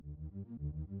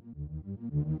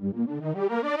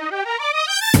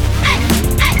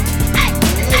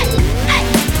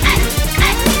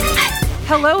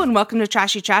Hello and welcome to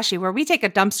Trashy Trashy, where we take a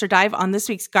dumpster dive on this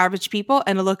week's garbage people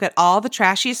and a look at all the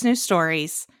trashiest news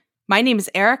stories. My name is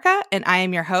Erica, and I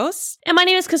am your host. And my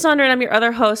name is Cassandra, and I'm your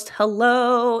other host.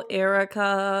 Hello,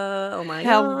 Erica. Oh my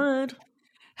God.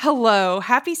 Hello.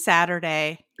 Happy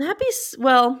Saturday.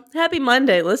 Happy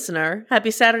Monday, listener. Happy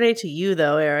Saturday to you,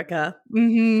 though, Erica.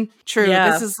 True.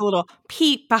 Yeah. This is a little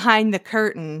peek behind the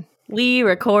curtain. We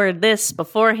record this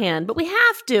beforehand, but we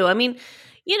have to. I mean,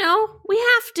 we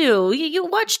have to. You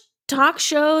watch talk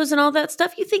shows and all that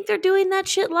stuff. You think they're doing that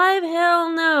shit live?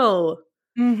 Hell no.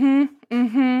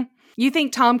 You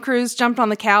think Tom Cruise jumped on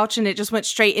the couch and it just went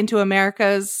straight into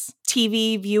America's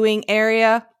TV viewing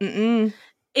area?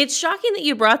 It's shocking that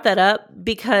you brought that up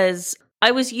because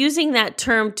I was using that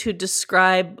term to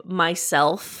describe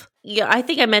myself. Yeah, I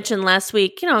think I mentioned last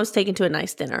week, I was taken to a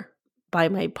nice dinner by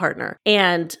my partner,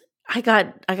 and I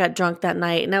got drunk that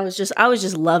night, and I was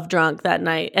just love drunk that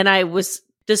night, and I was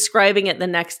describing it the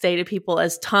next day to people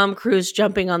as Tom Cruise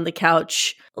jumping on the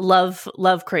couch, love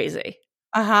crazy,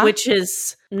 which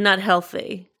is not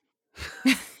healthy.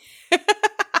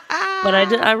 But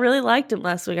I really liked him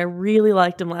last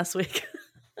week.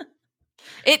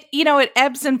 It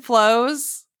ebbs and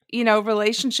flows.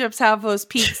 Relationships have those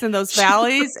peaks and those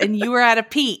valleys, and you were at a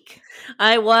peak.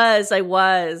 I was.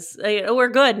 We're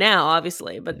good now,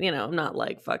 obviously, but I'm not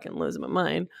like fucking losing my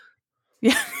mind.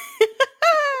 Yeah.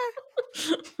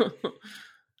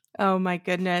 Oh my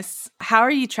goodness. How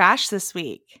are you trash this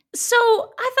week? So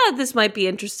I thought this might be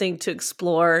interesting to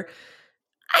explore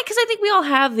because I think we all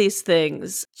have these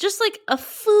things, just like a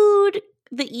food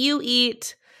that you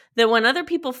eat that when other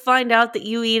people find out that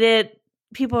you eat it,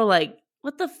 people are like,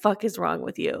 what the fuck is wrong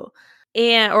with you?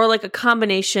 Or like a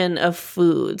combination of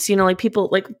foods,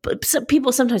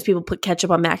 sometimes people put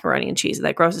ketchup on macaroni and cheese and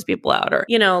that grosses people out, or,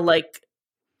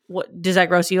 what does that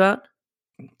gross you out?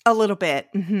 A little bit.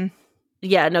 Mm-hmm.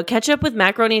 Yeah, no, ketchup with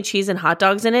macaroni and cheese and hot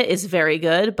dogs in it is very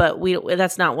good, but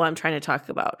that's not what I'm trying to talk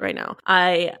about right now.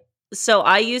 I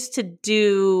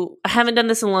haven't done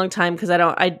this in a long time because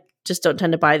I just don't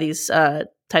tend to buy these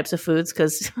types of foods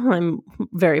because I'm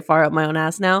very far up my own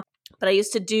ass now. But I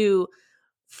used to do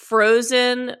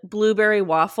frozen blueberry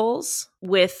waffles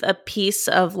with a piece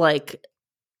of like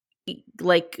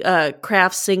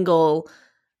Kraft single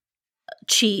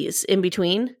cheese in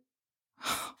between.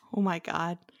 Oh my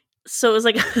God. So it was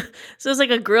like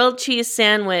a grilled cheese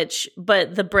sandwich,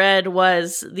 but the bread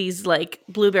was these like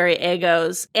blueberry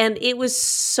Eggos, and it was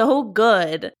so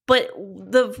good. But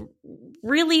the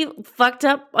really fucked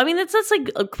up, I mean, that's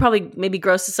like probably maybe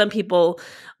gross to some people,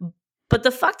 but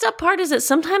the fucked up part is that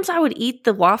sometimes I would eat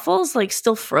the waffles like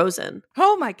still frozen.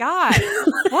 Oh my God.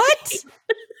 What?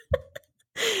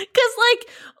 Because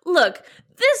look,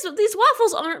 these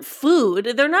waffles aren't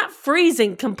food. They're not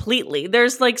freezing completely.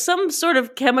 There's like some sort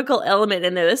of chemical element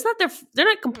in there. They're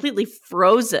not completely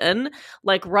frozen,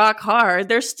 like rock hard.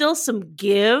 There's still some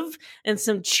give and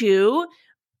some chew.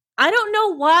 I don't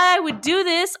know why I would do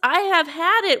this. I have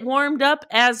had it warmed up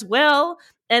as well,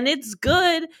 and it's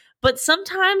good. But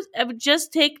sometimes I would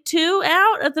just take two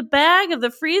out of the bag of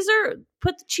the freezer,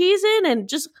 put the cheese in, and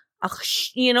just,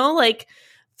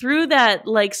 through that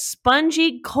like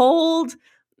spongy cold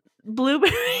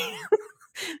blueberry.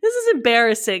 This is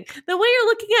embarrassing. The way you're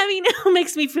looking at me now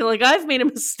makes me feel like I've made a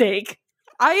mistake.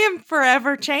 I am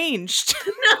forever changed.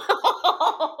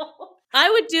 No. I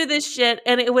would do this shit,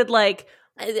 and it would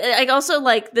I also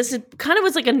this is kind of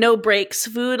was like a no breaks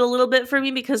food a little bit for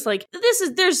me because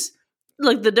there's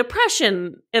the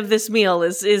depression of this meal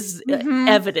is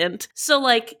evident. So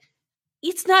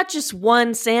it's not just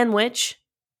one sandwich.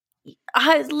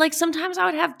 Sometimes I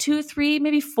would have 2, 3,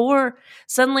 maybe 4.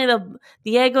 Suddenly the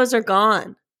Eggos are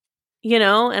gone,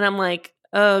 and I'm like,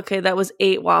 oh, okay, that was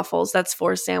 8 waffles. That's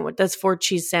 4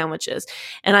 cheese sandwiches.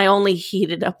 And I only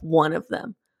heated up one of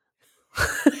them.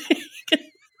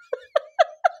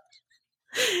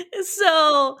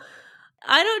 So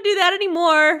I don't do that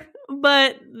anymore,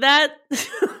 but that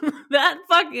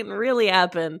fucking really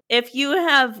happened. If you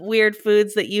have weird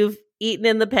foods that you've eaten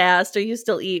in the past or you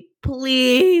still eat,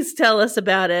 please tell us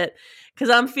about it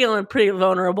because I'm feeling pretty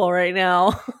vulnerable right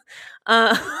now.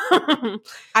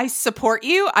 I support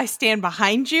you. I stand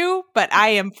behind you, but I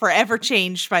am forever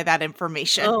changed by that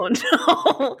information. Oh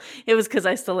no. It was because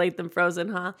I still ate them frozen,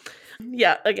 huh?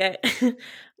 Yeah, okay.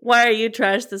 Why are you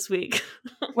trash this week?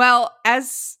 Well,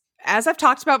 as I've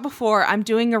talked about before, I'm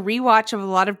doing a rewatch of a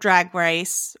lot of Drag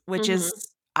Race, which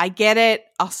is, I get it.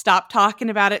 I'll stop talking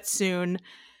about it soon.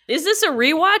 Is this a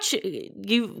rewatch?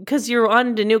 Because you're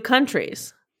on to new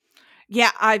countries. Yeah,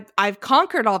 I've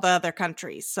conquered all the other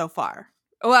countries so far.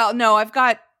 Well, no, I've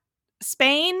got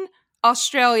Spain,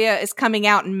 Australia is coming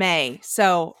out in May,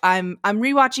 so I'm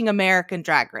rewatching American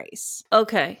Drag Race.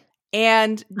 Okay.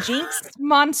 And Jinx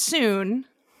Monsoon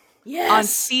on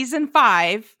season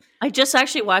 5. I just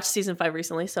actually watched season 5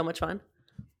 recently. So much fun.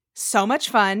 So much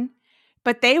fun.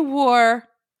 But they wore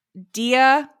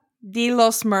Dia de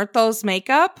los Muertos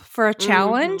makeup for a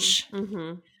challenge.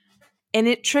 Mm-hmm. And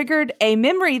it triggered a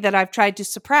memory that I've tried to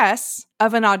suppress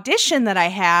of an audition that I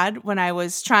had when I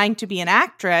was trying to be an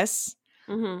actress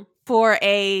for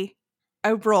a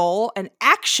role, an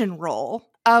action role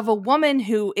of a woman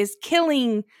who is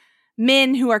killing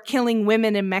men who are killing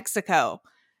women in Mexico.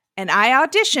 And I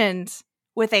auditioned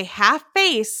with a half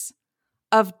face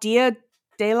of Dia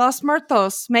de los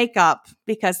Muertos makeup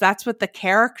because that's what the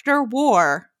character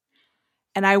wore.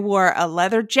 And I wore a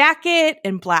leather jacket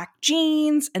and black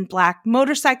jeans and black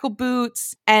motorcycle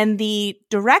boots. And the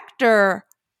director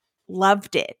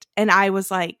loved it. And I was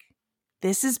like,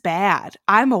 this is bad.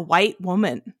 I'm a white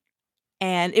woman.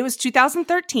 And it was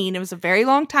 2013. It was a very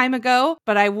long time ago.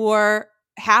 But I wore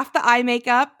half the eye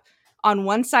makeup on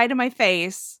one side of my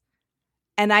face.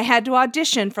 And I had to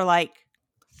audition for like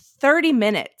 30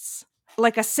 minutes,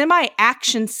 like a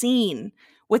semi-action scene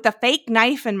with a fake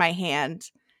knife in my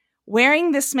hand,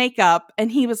 wearing this makeup.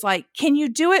 And he was like, can you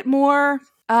do it more?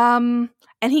 And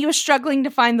he was struggling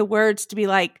to find the words to be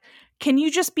like, can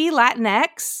you just be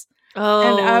Latinx?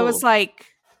 Oh. And I was like,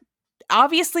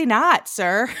 obviously not,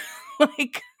 sir.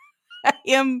 Like, I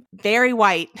am very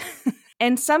white.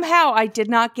 And somehow I did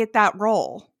not get that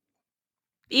role.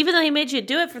 Even though he made you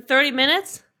do it for 30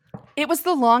 minutes? It was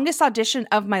the longest audition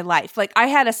of my life. Like, I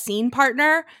had a scene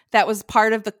partner that was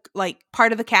part of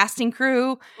the casting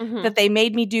crew that they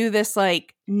made me do this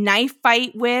like knife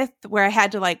fight with, where I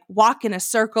had to like walk in a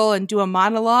circle and do a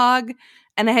monologue,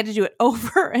 and I had to do it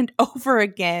over and over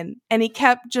again. And he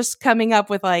kept just coming up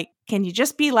with like, can you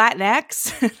just be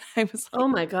Latinx? I was like, oh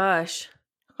my gosh.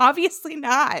 Obviously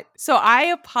not. So I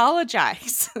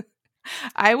apologize.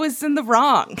 I was in the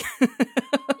wrong.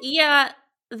 Yeah,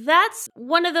 that's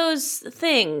one of those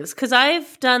things, because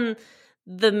I've done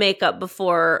the makeup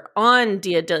before on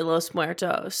Dia de los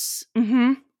Muertos.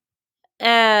 Mm-hmm.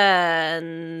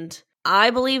 And I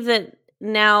believe that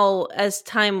now, as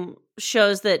time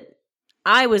shows, that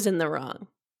I was in the wrong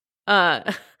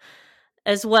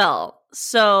as well.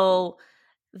 So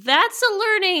that's a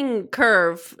learning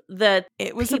curve that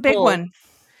it was a big one.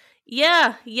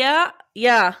 Yeah.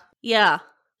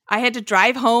 I had to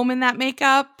drive home in that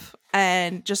makeup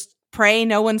and just pray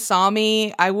no one saw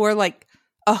me. I wore like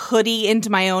a hoodie into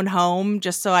my own home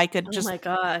just so I could just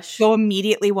go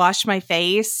immediately wash my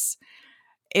face.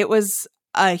 It was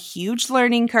a huge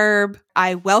learning curve.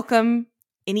 I welcome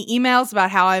any emails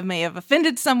about how I may have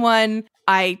offended someone.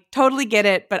 I totally get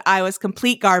it, but I was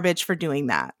complete garbage for doing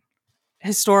that.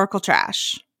 Historical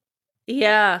trash.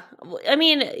 Yeah. I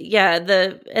mean, yeah,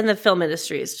 the film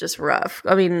industry is just rough.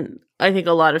 I mean, I think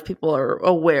a lot of people are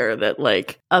aware that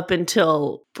like up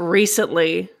until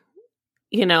recently,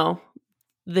 you know,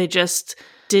 they just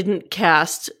didn't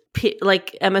cast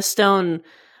like Emma Stone.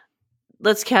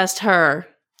 Let's cast her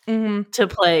to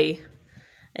play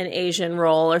an Asian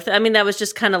role, or I mean, that was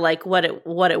just kind of like what it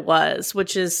was,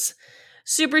 which is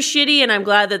super shitty. And I'm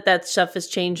glad that stuff is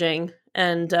changing.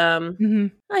 And I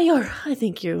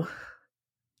think you'll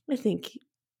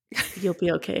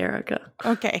be okay, Erica.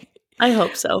 Okay. I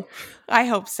hope so.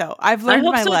 I've learned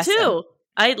my lesson too.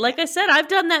 Like I said, I've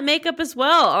done that makeup as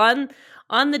well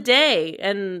on the day,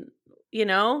 and you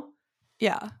know,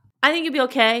 yeah, I think you'll be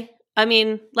okay. I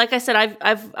mean, like I said,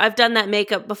 I've done that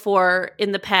makeup before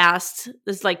in the past.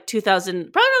 This is like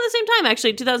 2000, probably around the same time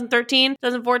actually, 2013,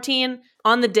 2014,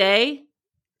 on the day,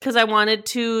 because I wanted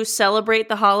to celebrate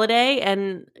the holiday.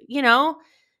 And you know,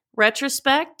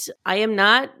 retrospect, I am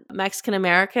not Mexican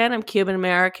American. I'm Cuban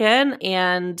American,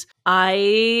 and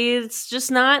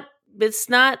it's not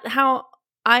how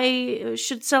I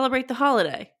should celebrate the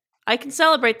holiday. I can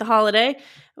celebrate the holiday.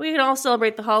 We can all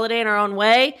celebrate the holiday in our own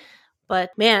way,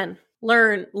 but man,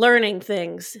 learning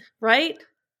things, right?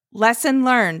 Lesson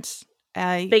learned.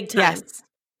 Big time. Yes,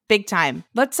 big time.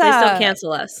 Please don't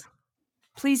cancel us.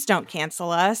 Please don't cancel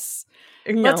us.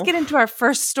 No. Let's get into our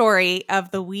first story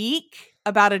of the week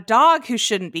about a dog who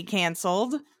shouldn't be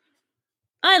canceled.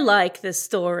 I like this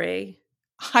story.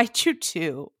 I do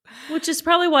too. Which is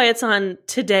probably why it's on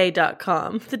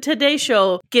today.com. The Today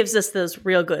Show gives us those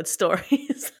real good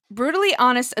stories. Brutally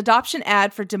honest adoption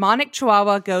ad for demonic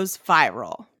Chihuahua goes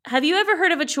viral. Have you ever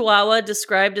heard of a Chihuahua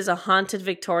described as a haunted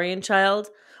Victorian child?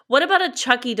 What about a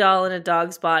Chucky doll in a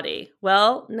dog's body?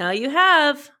 Well, now you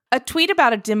have. A tweet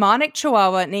about a demonic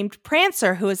chihuahua named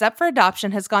Prancer who is up for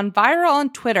adoption has gone viral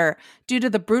on Twitter due to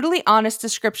the brutally honest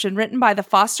description written by the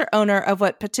foster owner of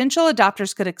what potential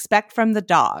adopters could expect from the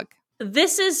dog.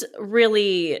 This is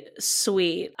really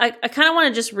sweet. I kind of want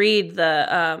to just read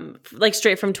the,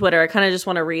 straight from Twitter. I kind of just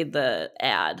want to read the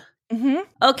ad. Mm-hmm.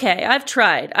 Okay, I've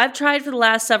tried. I've tried for the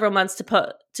last several months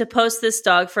to post this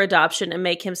dog for adoption and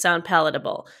make him sound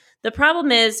palatable. The problem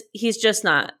is he's just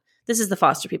not. This is the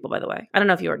foster people, by the way. I don't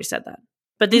know if you already said that,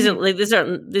 but these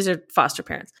are foster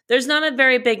parents. There's not a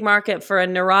very big market for a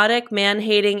neurotic,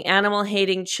 man-hating,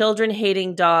 animal-hating,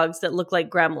 children-hating dogs that look like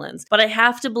gremlins. But I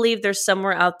have to believe there's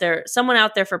someone out there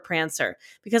for Prancer,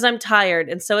 because I'm tired,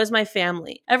 and so is my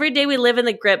family. Every day we live in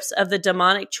the grips of the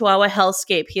demonic Chihuahua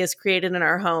hellscape he has created in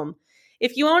our home.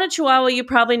 If you own a Chihuahua, you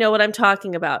probably know what I'm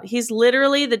talking about. He's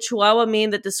literally the Chihuahua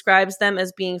meme that describes them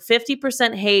as being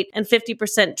 50% hate and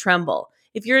 50% tremble.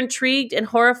 If you're intrigued and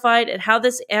horrified at how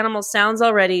this animal sounds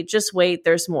already, just wait,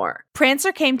 there's more.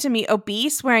 Prancer came to me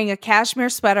obese, wearing a cashmere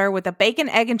sweater with a bacon,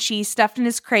 egg, and cheese stuffed in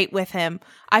his crate with him.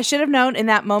 I should have known in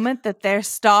that moment that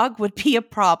this dog would be a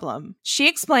problem. She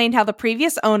explained how the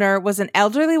previous owner was an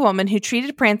elderly woman who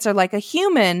treated Prancer like a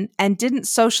human and didn't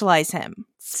socialize him.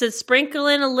 To sprinkle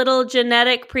in a little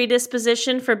genetic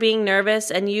predisposition for being nervous,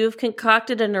 and you've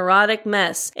concocted a neurotic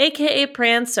mess, aka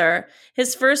Prancer.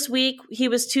 His first week, he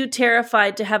was too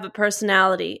terrified to have a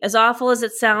personality. As awful as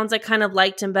it sounds, I kind of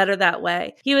liked him better that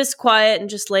way. He was quiet and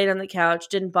just laid on the couch,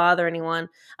 didn't bother anyone.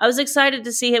 I was excited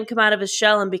to see him come out of his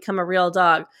shell and become a real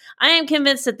dog. I am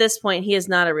convinced at this point he is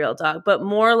not a real dog, but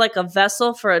more like a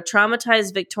vessel for a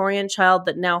traumatized Victorian child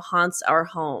that now haunts our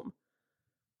home.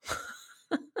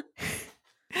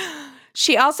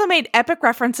 She also made epic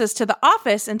references to The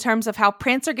Office in terms of how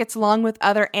Prancer gets along with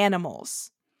other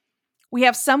animals. We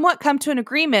have somewhat come to an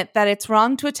agreement that it's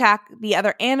wrong to attack the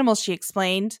other animals, she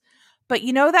explained. But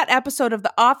you know that episode of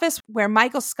The Office where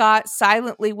Michael Scott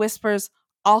silently whispers,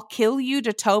 "I'll kill you"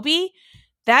 to Toby?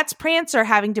 That's Prancer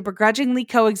having to begrudgingly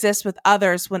coexist with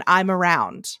others when I'm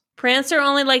around. Prancer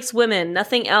only likes women,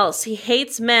 nothing else. He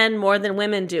hates men more than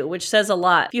women do, which says a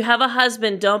lot. If you have a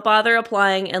husband, don't bother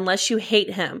applying unless you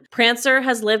hate him. Prancer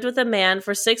has lived with a man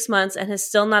for 6 months and has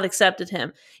still not accepted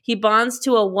him. He bonds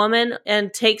to a woman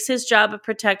and takes his job of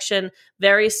protection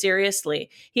very seriously.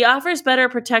 He offers better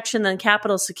protection than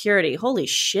Capitol Security. Holy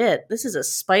shit, this is a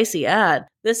spicy ad.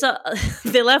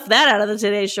 They left that out of the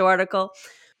Today Show article.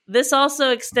 This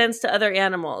also extends to other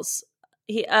animals.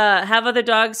 Have other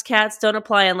dogs, cats, don't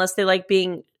apply unless they like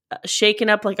being shaken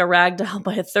up like a rag doll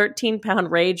by a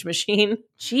 13-pound rage machine.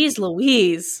 Jeez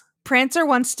Louise. Prancer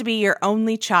wants to be your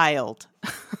only child.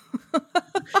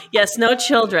 Yes, no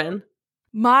children.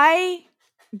 My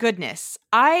goodness.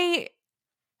 Have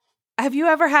you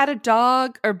ever had a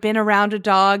dog or been around a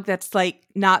dog that's like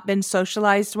not been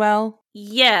socialized well?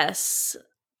 Yes,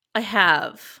 I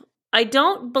have. I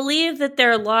don't believe that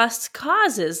they're lost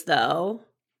causes, though.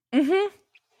 Mm-hmm.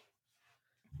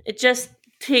 It just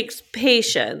takes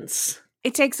patience.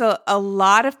 It takes a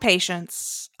lot of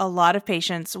patience. A lot of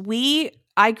patience.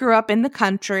 I grew up in the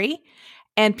country,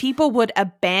 and people would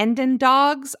abandon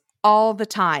dogs all the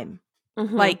time.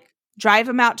 Mm-hmm. Like, drive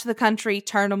them out to the country,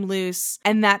 turn them loose.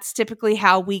 And that's typically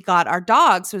how we got our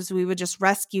dogs, was we would just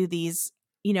rescue these.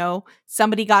 You know,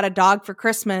 somebody got a dog for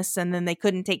Christmas and then they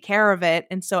couldn't take care of it.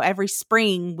 And so every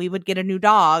spring we would get a new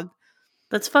dog.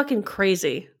 That's fucking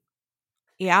crazy.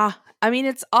 Yeah. I mean,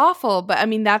 it's awful, but I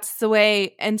mean, that's the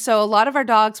way. And so a lot of our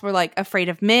dogs were like afraid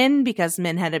of men because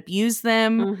men had abused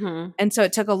them. Mm-hmm. And so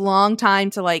it took a long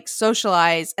time to like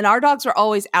socialize. And our dogs were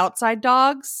always outside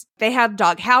dogs. They had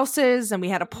dog houses and we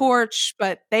had a porch,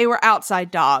 but they were outside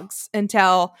dogs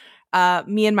until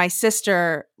me and my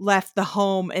sister left the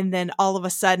home, and then all of a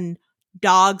sudden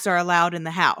dogs are allowed in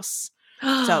the house.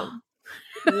 So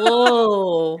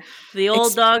whoa, the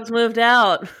old dogs moved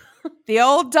out. The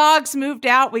old dogs moved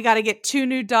out. We got to get 2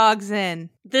 new dogs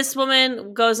in. This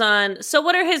woman goes on, so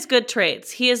what are his good traits?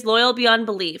 He is loyal beyond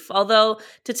belief, although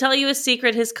to tell you a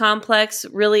secret, his complex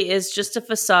really is just a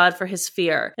facade for his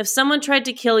fear. If someone tried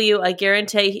to kill you, I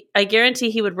guarantee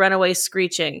he would run away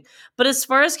screeching. But as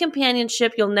far as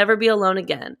companionship, you'll never be alone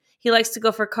again. He likes to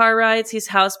go for car rides. He's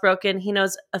housebroken. He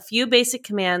knows a few basic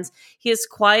commands. He is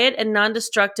quiet and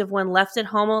non-destructive when left at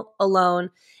home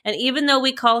alone. And even though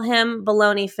we call him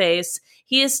Baloney Face,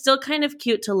 he is still kind of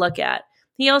cute to look at.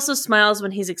 He also smiles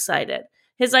when he's excited.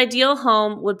 His ideal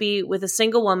home would be with a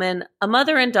single woman, a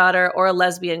mother and daughter, or a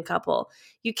lesbian couple.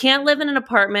 You can't live in an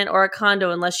apartment or a condo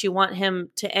unless you want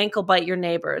him to ankle bite your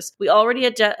neighbors. We already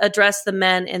addressed the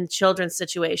men and children's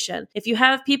situation. If you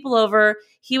have people over,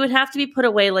 he would have to be put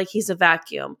away like he's a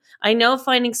vacuum. I know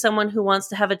finding someone who wants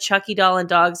to have a Chucky doll and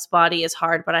dog's body is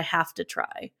hard, but I have to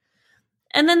try.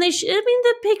 And then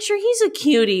the picture, he's a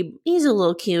cutie. He's a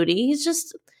little cutie. It's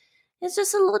just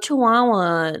a little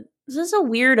chihuahua. This is a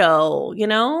weirdo, you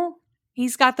know?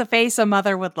 He's got the face a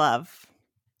mother would love.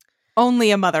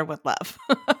 Only a mother would love.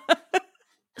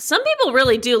 Some people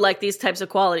really do like these types of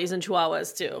qualities in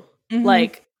chihuahuas too. Mm-hmm.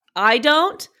 Like, I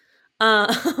don't.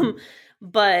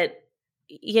 But,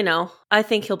 you know, I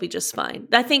think he'll be just fine.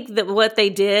 I think that what they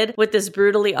did with this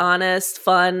brutally honest,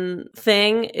 fun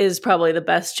thing is probably the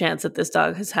best chance that this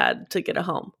dog has had to get a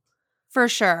home. For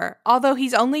sure. Although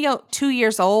he's only 2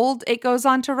 years old, it goes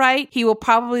on to write, he will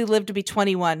probably live to be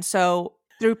 21. So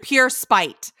through pure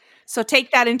spite. So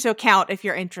take that into account if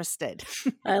you're interested.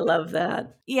 I love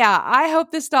that. Yeah, I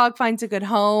hope this dog finds a good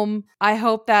home. I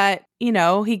hope that, you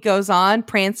know, he goes on,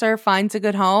 Prancer finds a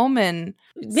good home, and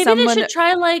maybe they should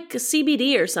try like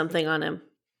CBD or something on him.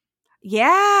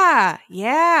 Yeah,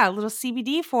 a little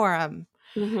CBD for him.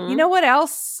 Mm-hmm. You know what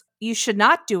else you should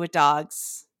not do with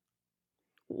dogs?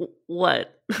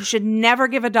 What? You should never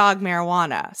give a dog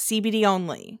marijuana. CBD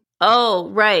only. Oh,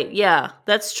 right. Yeah,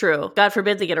 that's true. God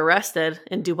forbid they get arrested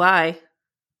in Dubai.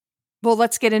 Well,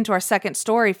 let's get into our second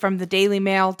story from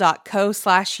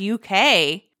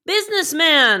thedailymail.co/UK.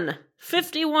 Businessman,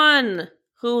 51,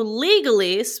 who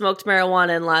legally smoked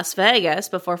marijuana in Las Vegas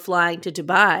before flying to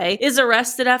Dubai, is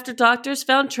arrested after doctors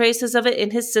found traces of it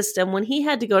in his system when he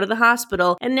had to go to the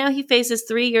hospital, and now he faces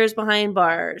 3 years behind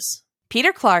bars.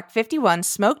 Peter Clark, 51,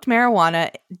 smoked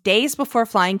marijuana days before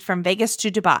flying from Vegas to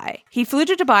Dubai. He flew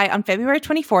to Dubai on February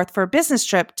 24th for a business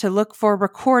trip to look for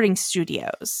recording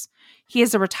studios. He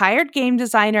is a retired game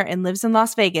designer and lives in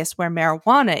Las Vegas, where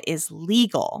marijuana is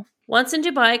legal. Once in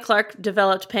Dubai, Clark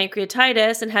developed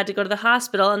pancreatitis and had to go to the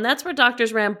hospital, and that's where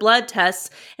doctors ran blood tests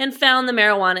and found the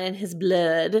marijuana in his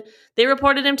blood. They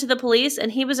reported him to the police,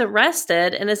 and he was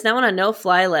arrested and is now on a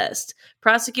no-fly list.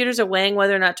 Prosecutors are weighing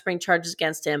whether or not to bring charges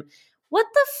against him. What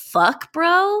the fuck,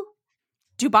 bro?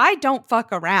 Dubai don't fuck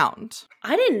around.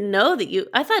 I didn't know that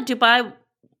I thought Dubai,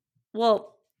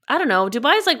 well, I don't know.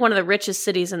 Dubai is like one of the richest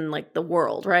cities in like the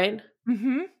world, right?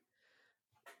 Mm-hmm.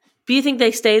 Do you think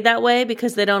they stayed that way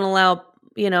because they don't allow,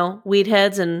 you know, weed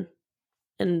heads and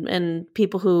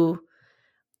people who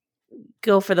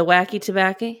go for the wacky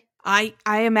tobacco? I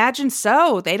imagine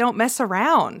so. They don't mess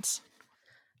around.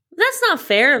 That's not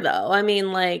fair, though. I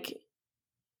mean, like,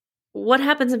 what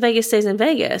happens in Vegas stays in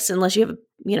Vegas unless you have,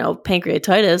 you know,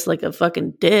 pancreatitis like a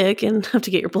fucking dick and have to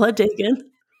get your blood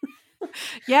taken.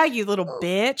 Yeah, you little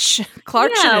bitch.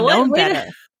 Clark should have known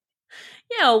better.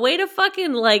 Yeah, way to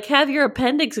fucking like have your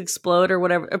appendix explode or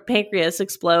whatever, or pancreas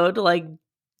explode, like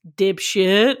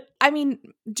dipshit. I mean,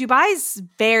 Dubai's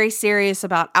very serious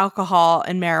about alcohol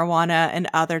and marijuana and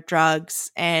other drugs,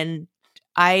 and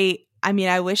I mean,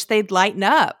 I wish they'd lighten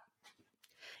up.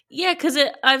 Yeah, because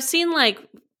I've seen like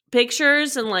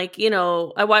pictures and like, you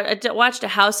know, I watched a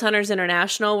House Hunters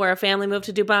International where a family moved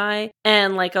to Dubai,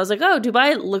 and like I was like, oh,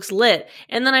 Dubai looks lit,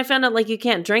 and then I found out like you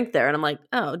can't drink there, and I'm like,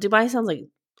 oh, Dubai sounds like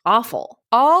awful.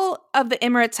 All of the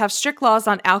Emirates have strict laws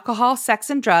on alcohol, sex,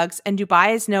 and drugs, and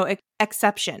Dubai is no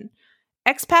exception.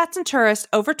 Expats and tourists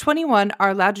over 21 are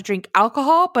allowed to drink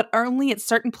alcohol, but only at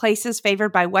certain places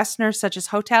favored by Westerners such as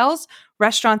hotels,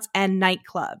 restaurants, and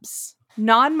nightclubs.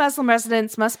 Non-Muslim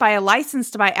residents must buy a license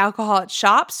to buy alcohol at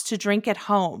shops to drink at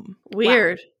home.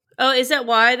 Weird. Wow. Oh, is that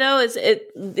why though? Is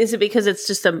it because it's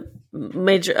just a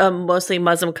major, mostly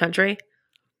Muslim country?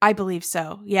 I believe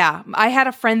so. Yeah. I had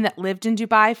a friend that lived in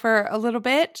Dubai for a little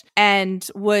bit and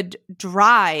would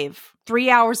drive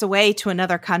 3 hours away to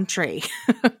another country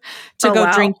to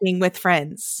go drinking with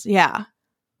friends. Yeah.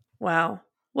 Wow.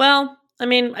 Well, I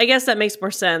mean, I guess that makes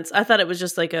more sense. I thought it was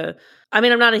just like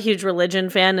I'm not a huge religion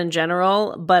fan in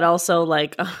general, but also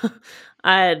like,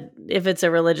 if it's a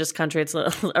religious country, it's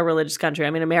a religious country. I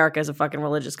mean, America is a fucking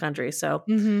religious country. So,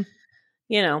 you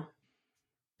know.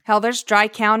 Hell, there's dry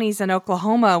counties in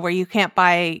Oklahoma where you can't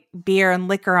buy beer and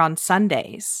liquor on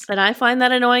Sundays. And I find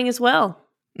that annoying as well.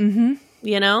 Mm-hmm.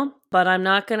 You know, but I'm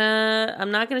not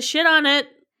gonna shit on it.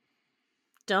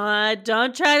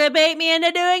 Don't try to bait me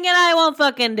into doing it. I won't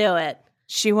fucking do it.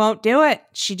 She won't do it.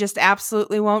 She just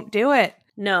absolutely won't do it.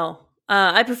 No.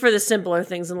 I prefer the simpler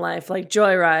things in life, like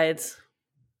joyrides.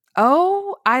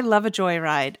 Oh, I love a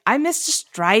joyride. I miss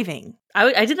just driving.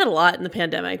 I did that a lot in the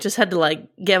pandemic. Just had to like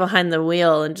get behind the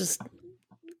wheel and just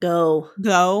Go.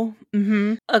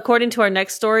 Mm-hmm. According to our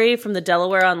next story from the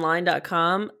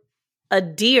DelawareOnline.com, a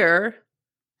deer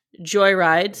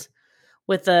joyrides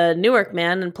with a Newark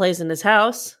man and plays in his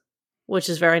house, which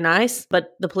is very nice,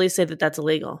 but the police say that that's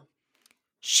illegal.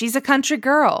 She's a country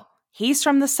girl. He's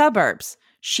from the suburbs.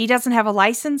 She doesn't have a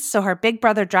license, so her big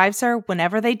brother drives her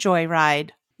whenever they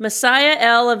joyride. Messiah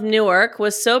L. of Newark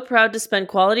was so proud to spend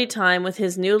quality time with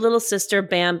his new little sister,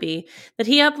 Bambi, that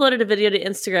he uploaded a video to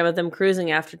Instagram of them cruising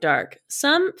after dark.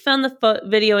 Some found the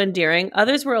video endearing,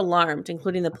 others were alarmed,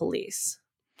 including the police.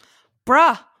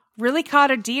 Bruh, really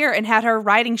caught a deer and had her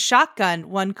riding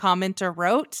shotgun, one commenter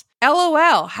wrote.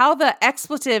 LOL, how the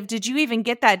expletive did you even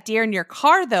get that deer in your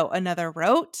car, though, another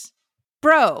wrote.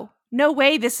 Bro, no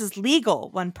way this is legal,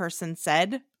 one person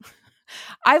said.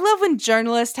 I love when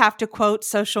journalists have to quote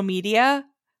social media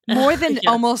more than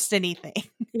almost anything.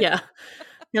 Yeah.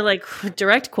 You're like,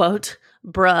 direct quote,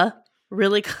 bruh,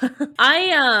 really?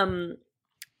 I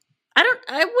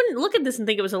wouldn't look at this and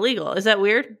think it was illegal. Is that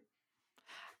weird?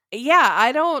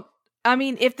 Yeah, I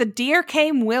mean, if the deer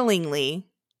came willingly,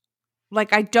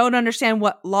 like, I don't understand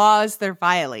what laws they're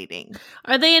violating.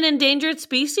 Are they an endangered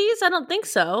species? I don't think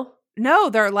so. No,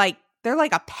 they're like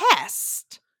a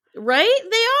pest. Right?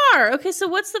 They are. Okay, so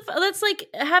that's like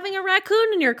having a raccoon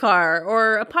in your car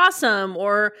or a possum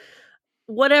or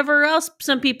whatever else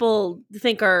some people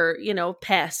think are,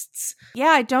 pests.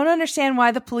 Yeah, I don't understand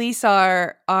why the police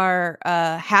are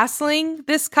hassling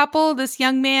this couple, this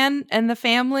young man and the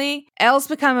family. Elle's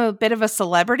become a bit of a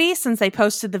celebrity since they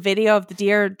posted the video of the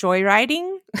deer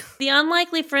joyriding. The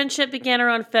unlikely friendship began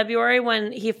around February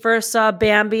when he first saw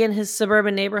Bambi in his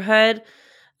suburban neighborhood.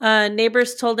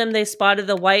 Neighbors told him they spotted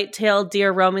the white-tailed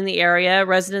deer roaming the area.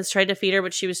 Residents tried to feed her,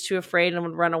 but she was too afraid and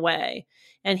would run away.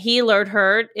 And he lured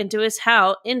her into his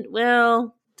house.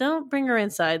 Don't bring her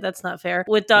inside. That's not fair.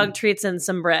 With dog treats and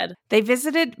some bread.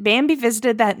 Bambi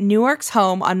visited that Newark's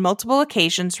home on multiple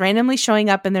occasions, randomly showing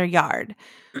up in their yard.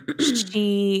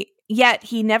 Yet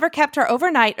he never kept her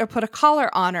overnight or put a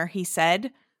collar on her, he said.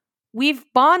 We've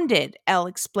bonded, Elle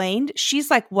explained.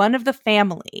 She's like one of the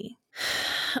family.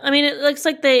 I mean, it looks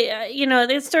like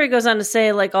the story goes on to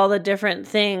say like all the different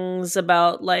things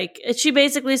about like, she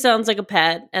basically sounds like a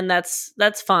pet and that's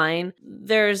fine.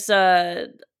 There's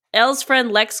Elle's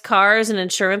friend Lex Carr is an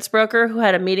insurance broker who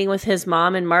had a meeting with his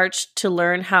mom in March to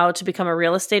learn how to become a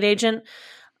real estate agent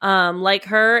like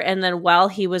her. And then while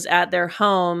he was at their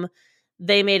home,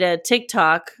 they made a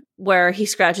TikTok where he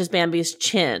scratches Bambi's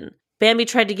chin. Bambi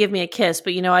tried to give me a kiss,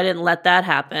 but I didn't let that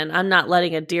happen. I'm not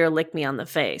letting a deer lick me on the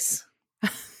face.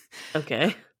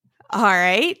 Okay. All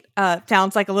right.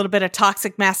 Sounds like a little bit of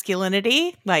toxic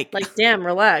masculinity. Like damn,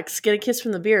 relax. Get a kiss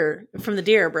from the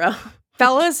deer, bro.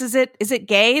 Fellas, is it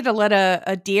gay to let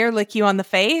a deer lick you on the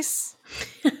face?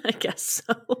 I guess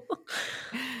so.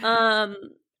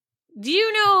 Do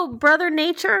you know Brother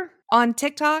Nature? On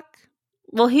TikTok?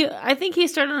 Well, I think he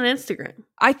started on Instagram.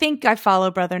 I think I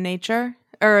follow Brother Nature.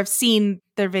 Or have seen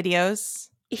their videos.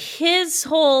 His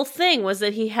whole thing was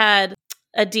that he had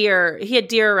deer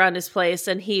around his place,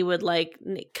 and he would like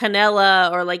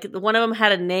Canela, or like one of them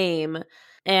had a name,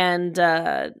 and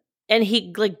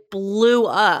he like blew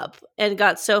up and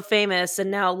got so famous,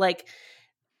 and now like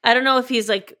I don't know if he's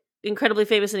like incredibly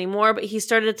famous anymore, but he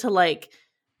started to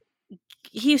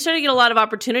get a lot of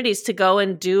opportunities to go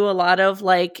and do a lot of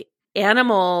like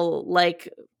animal like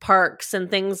parks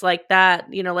and things like that,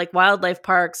 like wildlife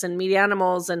parks, and meet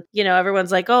animals, and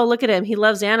everyone's like, oh, look at him, he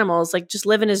loves animals, like just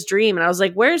living his dream. And I was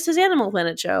like, where's his Animal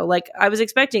Planet show? Like I was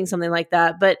expecting something like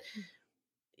that, but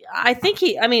I think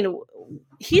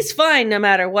he's fine no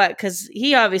matter what, because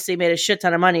he obviously made a shit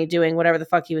ton of money doing whatever the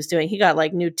fuck he was doing. He got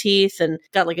like new teeth and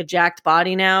got like a jacked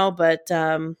body now, but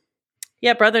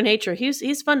yeah, Brother Nature,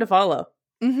 he's fun to follow.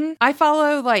 Mm-hmm. I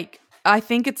follow I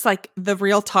think it's like the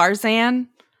real Tarzan,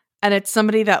 and it's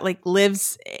somebody that like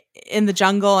lives in the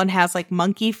jungle and has like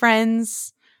monkey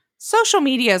friends. Social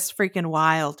media is freaking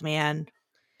wild, man.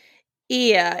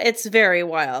 Yeah, it's very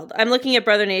wild. I'm looking at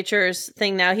Brother Nature's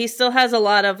thing now. He still has a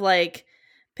lot of like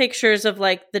pictures of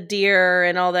like the deer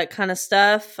and all that kind of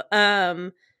stuff.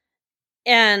 And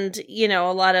a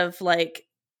lot of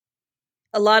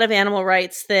animal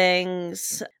rights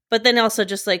things, but then also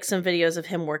just like some videos of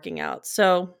him working out.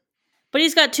 So, but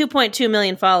he's got 2.2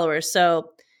 million followers,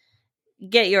 so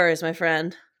get yours, my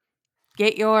friend.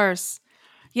 Get yours.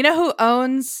 You know who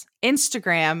owns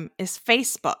Instagram is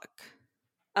Facebook.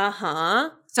 Uh-huh.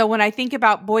 So when I think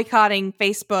about boycotting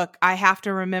Facebook, I have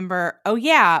to remember, oh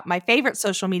yeah, my favorite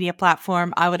social media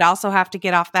platform, I would also have to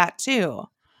get off that too.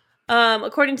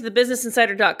 According to the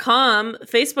businessinsider.com,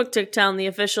 Facebook took down the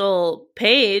official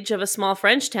page of a small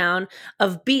French town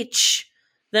of Beach,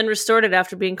 then restored it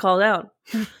after being called out.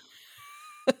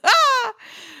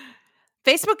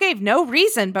 Facebook gave no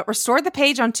reason, but restored the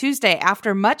page on Tuesday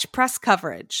after much press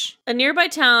coverage. A nearby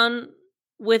town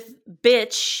with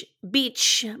Beach,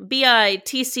 B-I-T-C-H-E,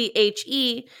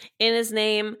 in his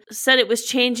name, said it was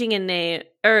changing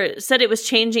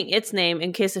its name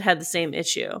in case it had the same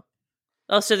issue.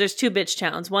 Oh, so there's two bitch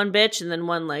towns. One bitch and then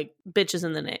one, like, bitch is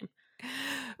in the name.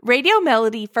 Radio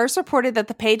Melody first reported that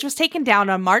the page was taken down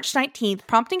on March 19th,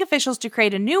 prompting officials to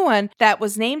create a new one that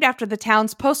was named after the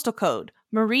town's postal code,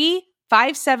 Marie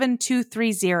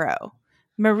 57230.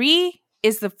 Marie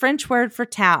is the French word for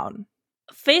town.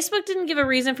 Facebook didn't give a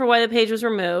reason for why the page was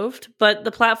removed, but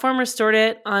the platform restored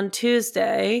it on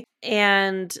Tuesday,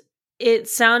 and it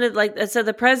sounded like it said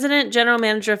the president, general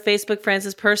manager of Facebook France,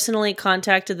 has personally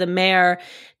contacted the mayor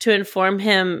to inform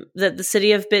him that the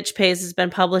City of Bitch page has been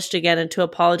published again and to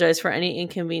apologize for any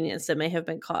inconvenience that may have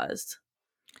been caused.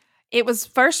 It was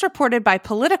first reported by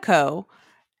Politico,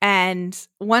 and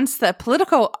once the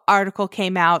Politico article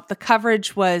came out, the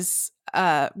coverage was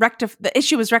the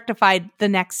issue was rectified the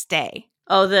next day.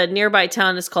 Oh, the nearby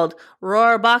town is called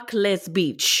Rohrbach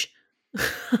Beach.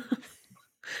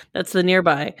 That's the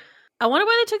nearby. I wonder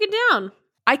why they took it down.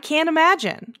 I can't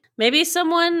imagine. Maybe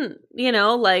someone,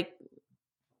 like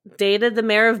dated the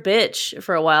mayor of Bitch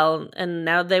for a while, and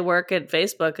now they work at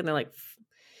Facebook, and they're like,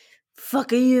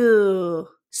 "Fuck you,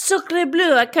 Sacre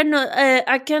Bleu! I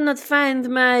cannot find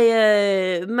my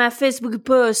Facebook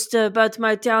post about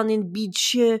my town in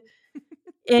Beach,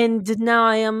 and now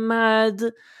I am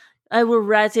mad. I will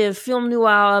write a film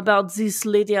noir about this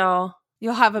later.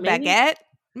 You'll have a baguette,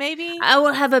 maybe? I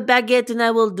will have a baguette and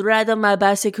I will ride on my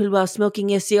bicycle while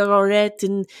smoking a cigarette,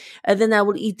 and then I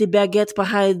will eat the baguette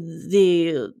behind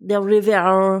the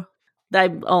river. I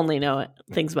only know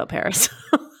things about Paris.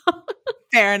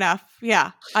 Fair enough.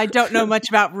 Yeah. I don't know much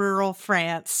about rural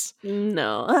France.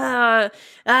 No.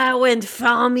 I went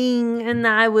farming and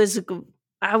I was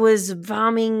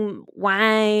farming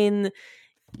wine,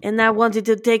 and I wanted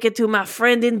to take it to my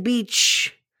friend in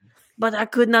Beach, but I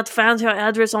could not find her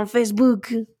address on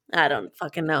Facebook. I don't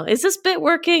fucking know. Is this bit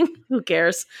working? Who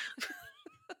cares?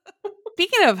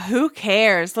 Speaking of who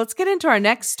cares, let's get into our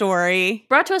next story.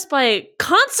 Brought to us by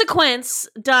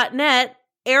Consequence.net.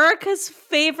 Erica's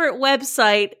favorite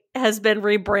website has been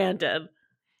rebranded.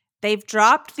 They've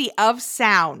dropped the of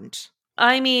sound.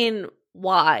 I mean,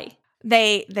 why?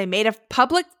 They made a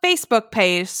public Facebook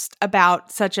post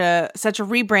about such a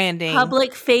rebranding.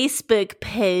 Public Facebook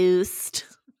post.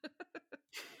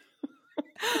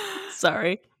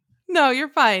 Sorry. No, you're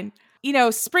fine.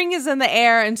 Spring is in the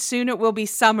air and soon it will be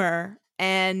summer.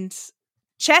 And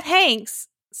Chet Hanks,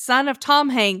 son of Tom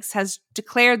Hanks, has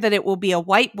declared that it will be a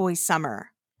white boy summer.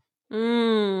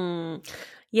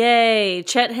 Yay.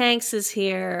 Chet Hanks is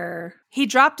here. He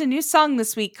dropped a new song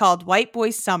this week called White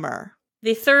Boy Summer.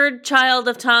 The third child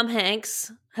of Tom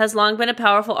Hanks has long been a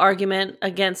powerful argument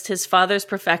against his father's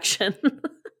perfection.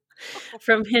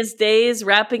 From his days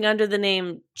rapping under the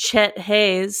name Chet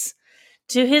Hayes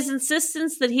to his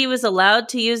insistence that he was allowed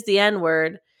to use the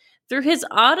N-word, through his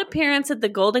odd appearance at the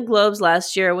Golden Globes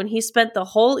last year when he spent the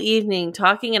whole evening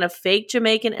talking in a fake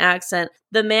Jamaican accent,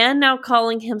 the man now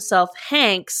calling himself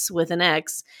Hanks with an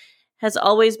X has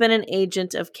always been an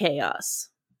agent of chaos.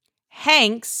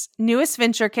 Hanks' newest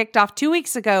venture kicked off 2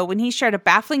 weeks ago when he shared a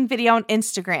baffling video on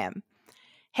Instagram.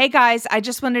 "Hey guys, I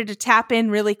just wanted to tap in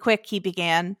really quick," he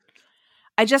began.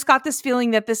 "I just got this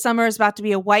feeling that this summer is about to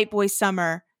be a white boy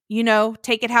summer.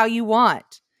 Take it how you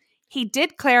want." He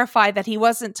did clarify that he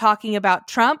wasn't talking about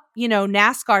Trump,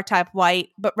 NASCAR type white,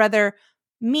 but rather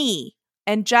me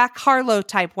and Jack Harlow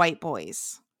type white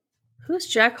boys. Who's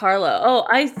Jack Harlow? Oh,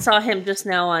 I saw him just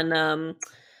now on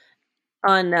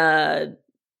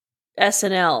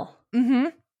SNL. Mm-hmm.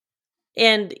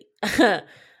 And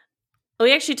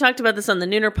we actually talked about this on the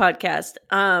Nooner podcast.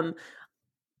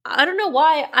 I don't know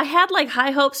why. I had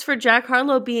high hopes for Jack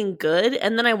Harlow being good,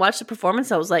 and then I watched the performance.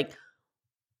 I was like,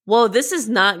 whoa, this is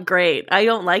not great. I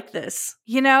don't like this.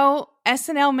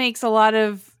 SNL makes a lot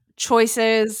of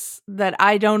choices that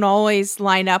I don't always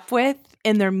line up with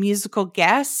in their musical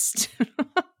guest.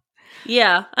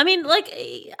 Yeah. I mean,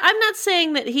 I'm not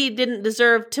saying that he didn't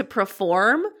deserve to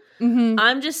perform. Mm-hmm.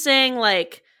 I'm just saying,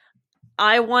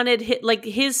 I wanted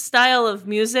his style of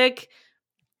music,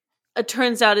 it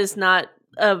turns out, is not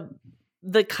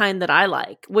the kind that I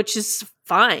like, which is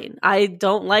fine. I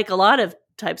don't like a lot of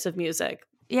types of music.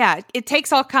 Yeah, it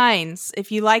takes all kinds. If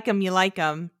you like them, you like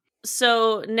them.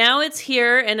 So now it's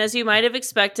here, and as you might have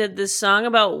expected, this song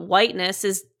about whiteness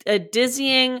is a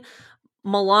dizzying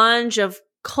melange of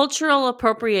cultural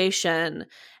appropriation.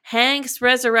 Hanks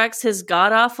resurrects his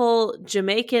god-awful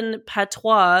Jamaican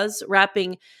patois,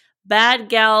 rapping, "Bad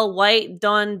gal, white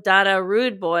don dada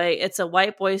rude boy, it's a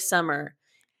white boy summer."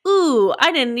 Ooh,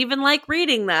 I didn't even like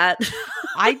reading that.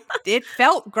 It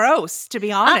felt gross, to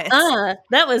be honest.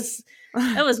 That was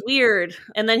weird.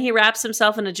 And then he wraps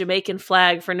himself in a Jamaican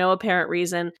flag for no apparent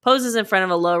reason, poses in front of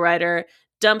a lowrider,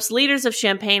 dumps liters of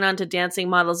champagne onto dancing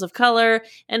models of color,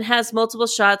 and has multiple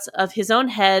shots of his own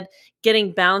head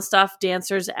getting bounced off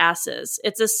dancers' asses.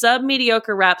 It's a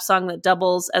sub-mediocre rap song that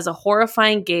doubles as a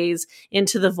horrifying gaze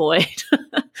into the void.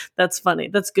 That's funny.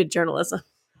 That's good journalism.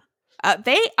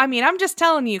 I'm just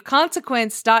telling you,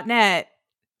 Consequence.net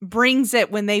brings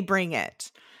it when they bring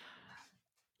it.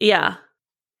 Yeah.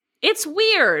 It's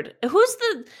weird.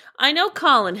 I know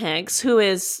Colin Hanks, who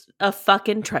is a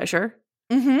fucking treasure.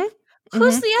 Mm-hmm.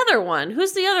 Who's the other one?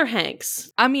 Who's the other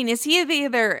Hanks? I mean, is he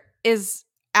is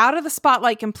out of the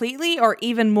spotlight completely or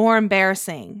even more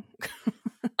embarrassing?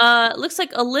 Looks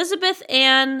like Elizabeth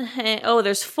Ann. Oh,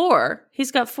 there's 4.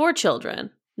 He's got 4 children.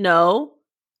 No.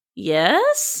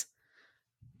 Yes?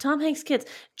 Tom Hanks' kids.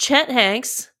 Chet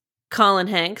Hanks, Colin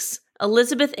Hanks,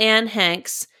 Elizabeth Ann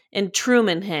Hanks, and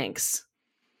Truman Hanks.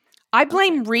 I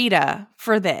blame Rita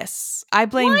for this. Why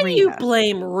do you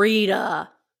blame Rita?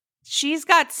 She's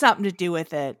got something to do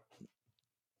with it.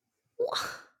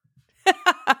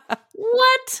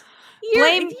 What?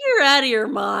 You're out of your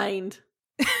mind.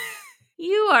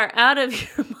 You are out of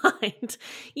your mind.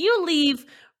 You leave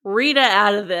Rita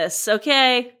out of this,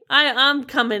 okay? I'm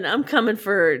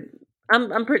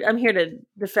here to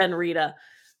defend Rita.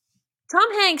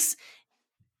 Tom Hanks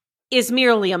is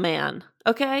merely a man,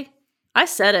 okay? I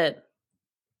said it.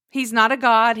 He's not a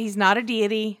god. He's not a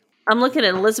deity. I'm looking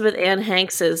at Elizabeth Ann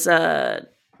Hanks's or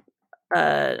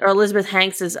Elizabeth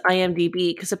Hanks's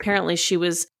IMDb because apparently she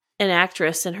was an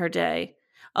actress in her day.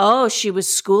 Oh, she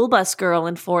was school bus girl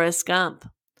in Forrest Gump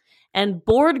and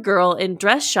board girl in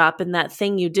Dress Shop in That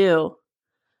Thing You Do.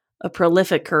 A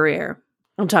prolific career.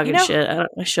 I'm talking shit.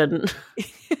 I shouldn't.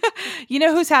 You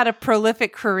know who's had a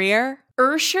prolific career?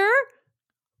 Usher.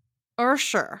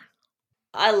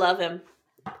 I love him.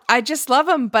 I just love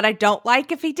him, but I don't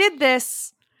like if he did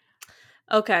this.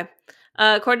 Okay.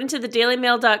 According to the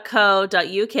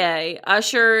dailymail.co.uk,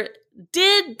 Usher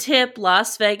did tip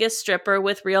Las Vegas stripper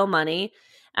with real money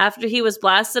after he was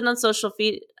blasted on social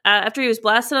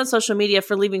media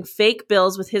for leaving fake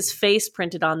bills with his face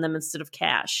printed on them instead of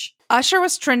cash. Usher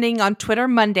was trending on Twitter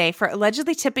Monday for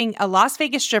allegedly tipping a Las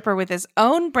Vegas stripper with his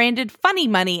own branded funny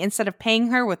money instead of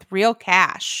paying her with real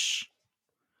cash.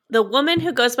 The woman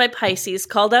who goes by Pisces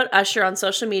called out Usher on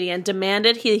social media and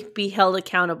demanded he be held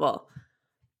accountable.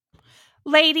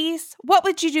 Ladies, what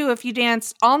would you do if you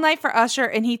danced all night for Usher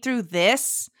and he threw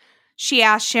this? She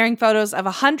asked, sharing photos of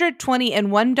 $100, $20, and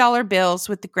 $1 bills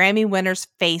with the Grammy winner's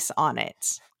face on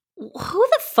it. Who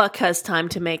the fuck has time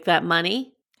to make that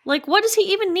money? Like, what does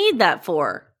he even need that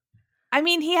for? I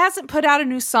mean, he hasn't put out a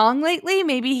new song lately.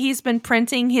 Maybe he's been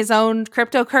printing his own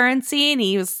cryptocurrency and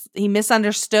he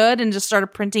misunderstood and just started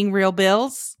printing real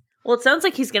bills. Well, it sounds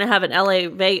like he's going to have an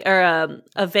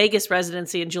a Vegas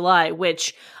residency in July,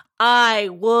 which I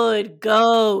would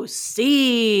go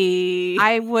see.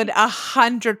 I would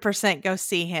 100% go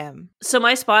see him. So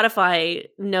my Spotify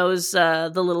knows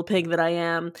the little pig that I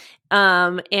am,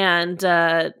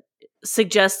 and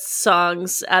suggests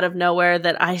songs out of nowhere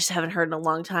that I just haven't heard in a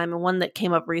long time. And one that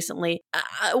came up recently.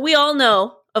 We all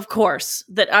know, of course,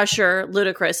 that Usher,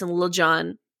 Ludacris, and Lil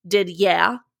Jon did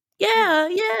Yeah.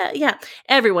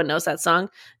 Everyone knows that song.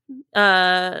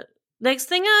 Next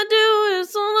thing I do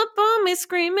is all up on me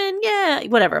screaming, yeah.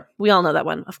 Whatever. We all know that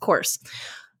one, of course.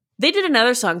 They did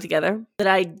another song together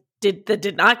that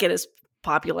did not get as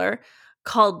popular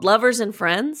called Lovers and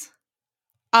Friends.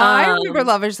 I remember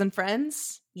Lovers and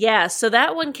Friends. Yeah, so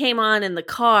that one came on in the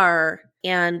car,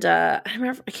 and I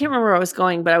can't remember where I was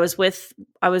going, but I was with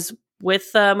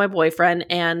my boyfriend,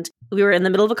 and we were in the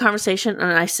middle of a conversation,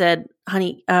 and I said,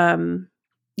 "Honey,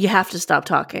 you have to stop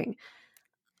talking.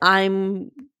 I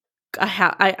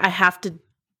have to.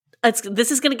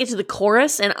 This is going to get to the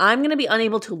chorus, and I'm going to be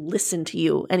unable to listen to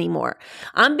you anymore.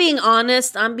 I'm being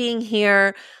honest. I'm being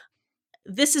here.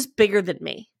 This is bigger than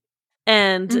me."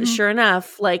 And sure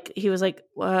enough, like he was like,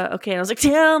 "Okay," and I was like,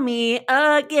 "Tell me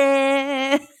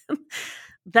again."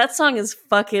 That song is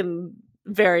fucking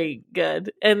very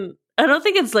good, and I don't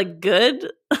think it's like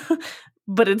good,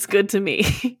 but it's good to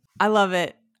me. I love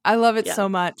it. I love it so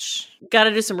much. Got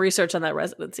to do some research on that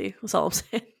residency. That's all I'm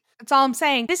saying. That's all I'm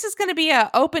saying. This is going to be an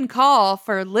open call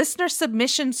for listener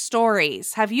submission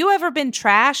stories. Have you ever been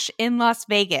trash in Las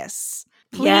Vegas?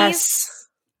 Please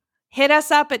hit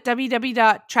us up at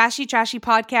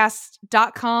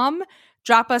www.trashytrashypodcast.com.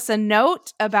 Drop us a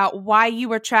note about why you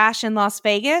were trash in Las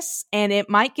Vegas, and it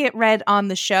might get read on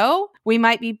the show. We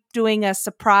might be doing a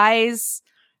surprise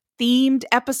themed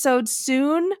episode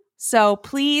soon. So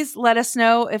please let us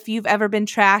know if you've ever been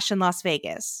trash in Las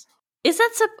Vegas. Is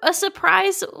that a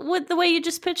surprise with the way you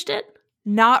just pitched it?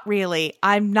 Not really.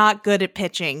 I'm not good at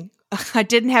pitching. I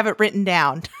didn't have it written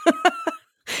down.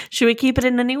 Should we keep it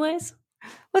in anyways?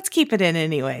 Let's keep it in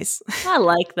anyways. I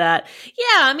like that.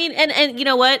 Yeah, I mean, and you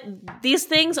know what? These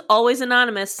things always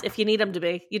anonymous if you need them to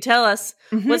be. You tell us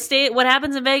what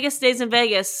happens in Vegas stays in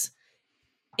Vegas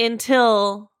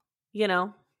until,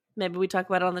 maybe we talk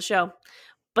about it on the show.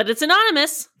 But it's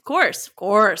anonymous. Of course.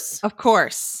 Of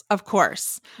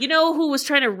course. You know who was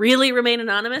trying to really remain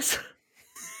anonymous?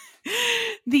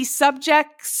 The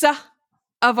subjects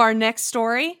of our next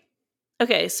story.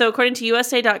 Okay, so according to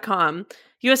USA.com,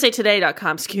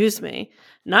 USAtoday.com, excuse me,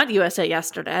 not USA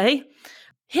Yesterday,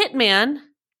 hitman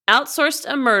outsourced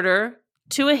a murder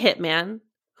to a hitman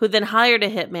who then hired a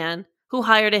hitman who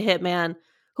hired a hitman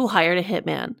who hired a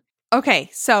hitman. Okay,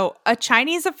 so a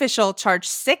Chinese official charged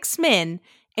 6 men,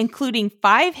 including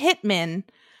 5 hitmen,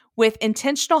 with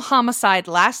intentional homicide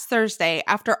last Thursday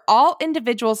after all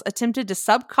individuals attempted to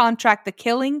subcontract the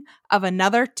killing of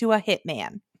another to a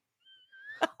hitman.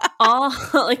 All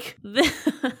 5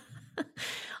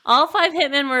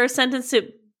 hitmen were sentenced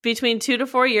to between 2 to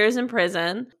 4 years in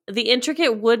prison. The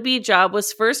intricate would-be job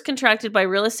was first contracted by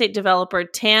real estate developer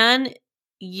Tan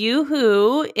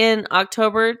Yuhu in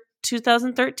October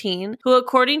 2013, who,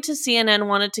 according to CNN,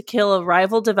 wanted to kill a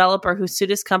rival developer who sued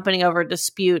his company over a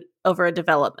dispute over a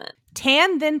development.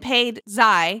 Tan paid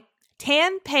Zai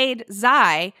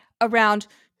around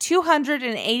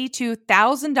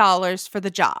 $282,000 for the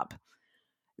job.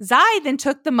 Zai then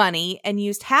took the money and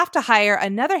used half to hire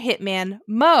another hitman,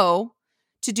 Mo,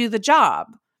 to do the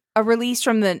job, a release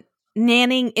from the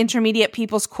Nanning Intermediate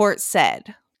People's Court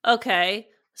said. Okay,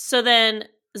 so then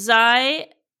Zai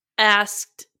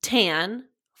asked Tan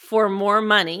for more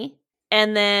money,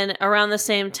 and then around the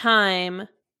same time,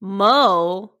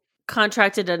 Mo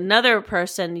contracted another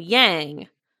person, Yang,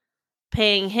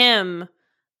 paying him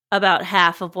about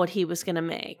half of what he was going to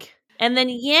make. And then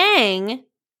Yang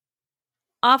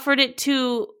offered it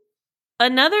to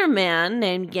another man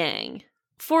named Yang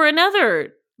for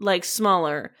another,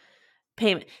 smaller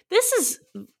payment. This is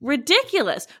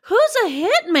ridiculous. Who's a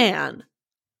hitman?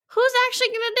 Who's actually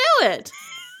going to do it?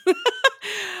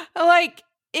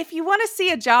 If you want to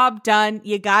see a job done,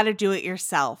 you got to do it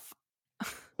yourself.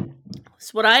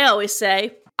 That's what I always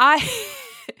say.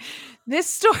 This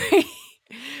story,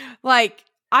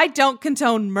 I don't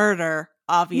condone murder,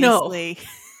 obviously. No.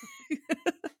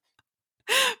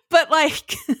 But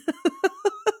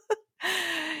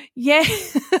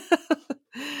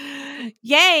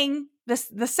Yang,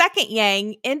 the second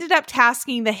Yang, ended up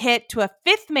tasking the hit to a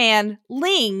 5th man,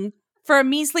 Ling, for a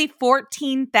measly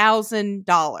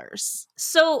 $14,000.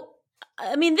 So,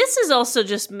 I mean, this is also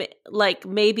just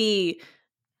maybe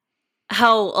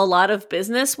how a lot of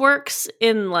business works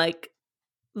in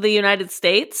the United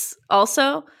States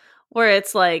also, where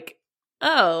it's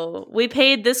oh, we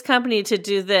paid this company to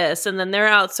do this, and then they're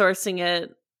outsourcing it.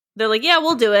 They're like, yeah,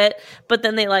 we'll do it. But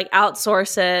then they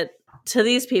outsource it to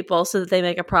these people so that they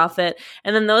make a profit.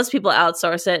 And then those people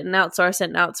outsource it and outsource it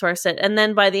and outsource it. And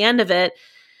then by the end of it,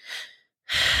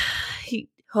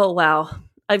 oh, wow.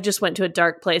 I've just went to a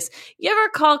dark place. You ever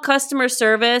call customer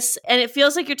service and it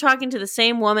feels like you're talking to the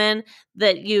same woman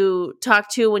that you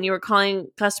talked to when you were calling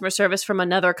customer service from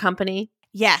another company?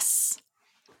 Yes.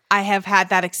 I have had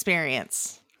that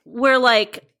experience. Where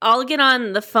I'll get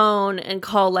on the phone and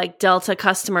call Delta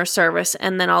customer service,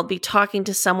 and then I'll be talking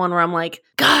to someone where I'm like,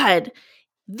 God,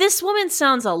 this woman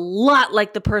sounds a lot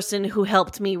like the person who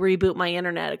helped me reboot my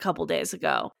internet a couple days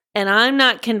ago. And I'm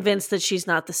not convinced that she's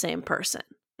not the same person.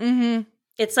 Mm-hmm.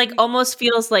 It's almost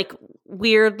feels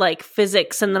weird,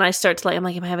 physics. And then I start to I'm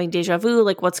am I having deja vu?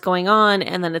 What's going on?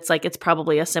 And then it's it's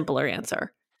probably a simpler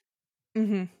answer.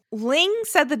 Mm-hmm. Ling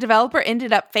said the developer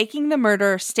ended up faking the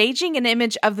murder, staging an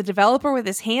image of the developer with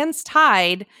his hands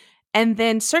tied, and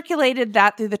then circulated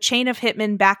that through the chain of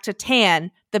hitmen back to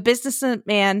Tan, the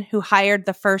businessman who hired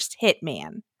the first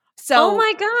hitman. So, oh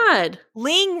my God.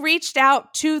 Ling reached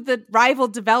out to the rival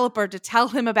developer to tell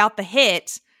him about the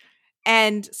hit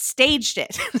and staged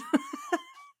it.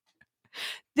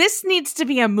 This needs to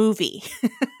be a movie.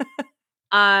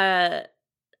 I'm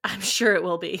sure it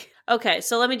will be. Okay,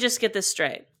 so let me just get this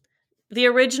straight. The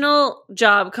original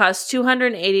job cost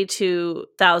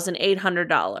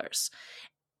 $282,800.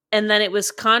 And then it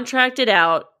was contracted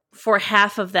out for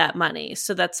half of that money.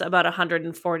 So that's about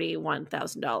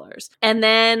 $141,000. And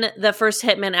then the first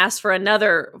hitman asked for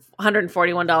another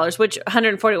 $141, which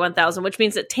 $141,000, which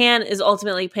means that Tan is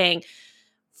ultimately paying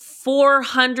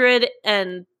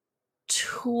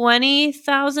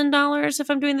 $420,000, if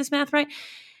I'm doing this math right.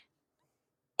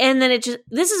 And then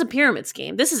this is a pyramid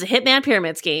scheme. This is a hitman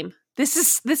pyramid scheme. This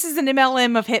is an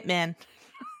MLM of hitmen.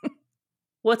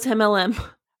 What's MLM?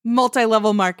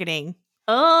 Multi-level marketing.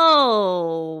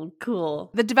 Oh, cool.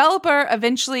 The developer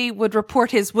eventually would report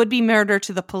his would-be murder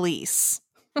to the police.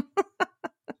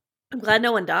 I'm glad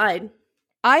no one died.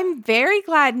 I'm very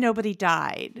glad nobody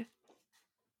died.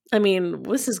 I mean,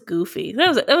 this is goofy.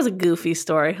 That was a goofy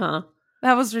story, huh?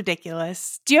 That was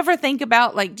ridiculous. Do you ever think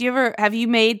about, like, have you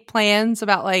made plans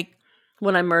about, like...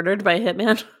 When I'm murdered by a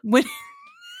hitman?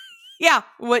 Yeah,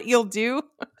 what you'll do?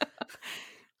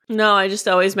 No, I just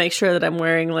always make sure that I'm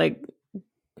wearing, like,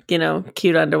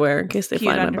 cute underwear in case they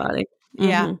find my body.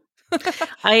 Yeah. Mm-hmm.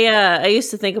 I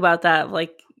used to think about that,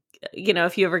 like,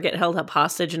 if you ever get held up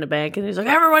hostage in a bank and he's like,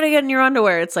 everybody get in your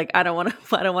underwear. It's like, I don't want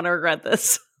to regret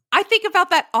this. I think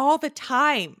about that all the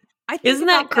time. Isn't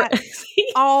that crazy?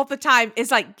 All the time.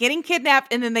 It's like getting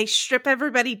kidnapped and then they strip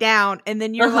everybody down and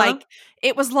then you're like,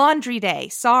 it was laundry day.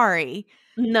 Sorry.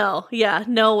 No, yeah,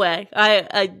 no way.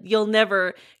 You'll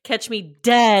never catch me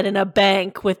dead in a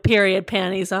bank with period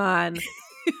panties on.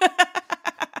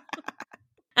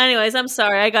 Anyways, I'm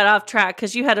sorry I got off track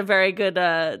because you had a very good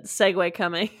segue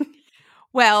coming.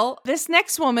 Well, this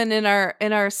next woman in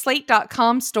our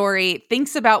Slate.com story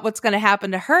thinks about what's going to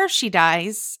happen to her if she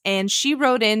dies, and she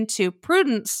wrote into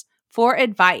Prudence for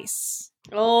advice.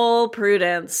 Oh,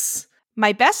 Prudence.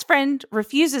 My best friend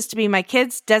refuses to be my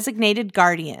kid's designated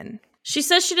guardian. She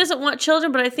says she doesn't want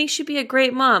children, but I think she'd be a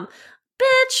great mom.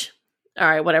 Bitch! All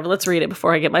right, whatever. Let's read it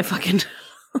before I get my fucking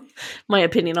my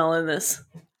opinion all in this.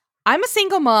 I'm a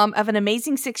single mom of an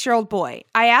amazing 6-year-old boy.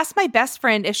 I asked my best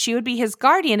friend if she would be his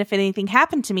guardian if anything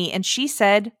happened to me, and she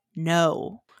said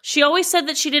no. She always said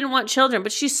that she didn't want children,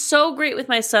 but she's so great with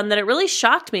my son that it really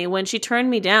shocked me when she turned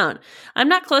me down. I'm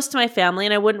not close to my family,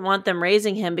 and I wouldn't want them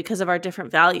raising him because of our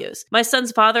different values. My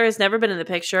son's father has never been in the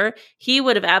picture. He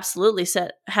would have absolutely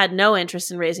had no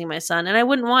interest in raising my son, and I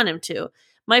wouldn't want him to.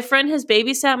 My friend has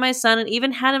babysat my son and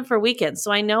even had him for weekends,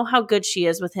 so I know how good she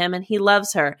is with him, and he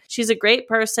loves her. She's a great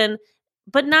person,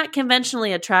 but not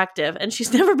conventionally attractive, and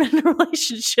she's never been in a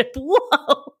relationship.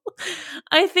 Whoa!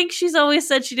 I think she's always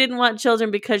said she didn't want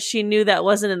children because she knew that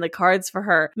wasn't in the cards for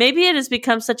her. Maybe it has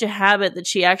become such a habit that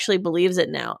she actually believes it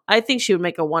now. I think she would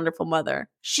make a wonderful mother.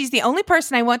 She's the only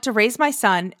person I want to raise my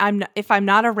son if I'm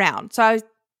not around. So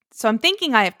I'm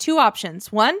thinking I have two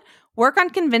options. One, work on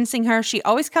convincing her she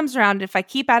always comes around if I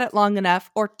keep at it long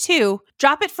enough. Or two,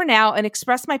 drop it for now and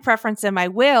express my preference in my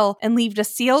will and leave a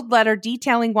sealed letter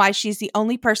detailing why she's the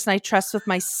only person I trust with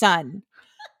my son.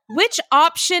 Which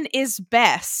option is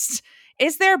best?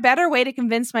 Is there a better way to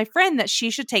convince my friend that she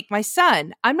should take my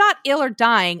son? I'm not ill or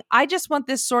dying. I just want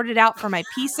this sorted out for my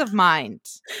peace of mind.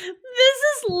 This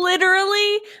is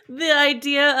literally the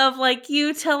idea of like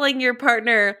you telling your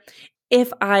partner,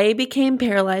 if I became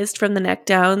paralyzed from the neck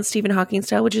down, Stephen Hawking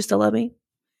style, would you still love me?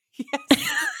 Yes.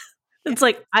 It's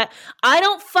like, I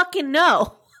don't fucking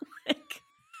know.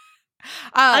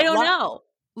 I don't know.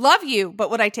 Love you,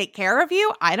 but would I take care of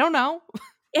you? I don't know.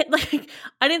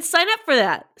 I didn't sign up for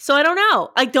that, so I don't know.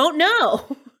 I don't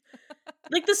know.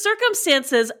 Like the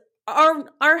circumstances are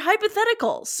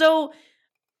hypothetical. So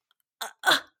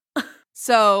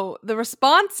the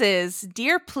response is,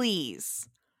 dear please,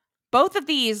 both of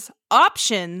these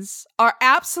options are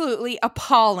absolutely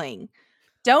appalling.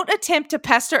 Don't attempt to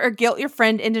pester or guilt your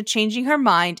friend into changing her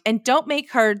mind, and don't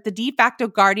make her the de facto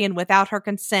guardian without her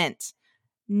consent.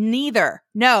 Neither.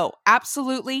 No,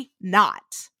 absolutely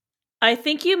not. I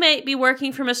think you might be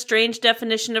working from a strange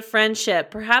definition of friendship.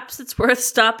 Perhaps it's worth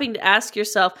stopping to ask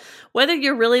yourself whether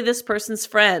you're really this person's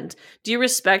friend. Do you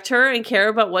respect her and care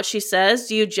about what she says?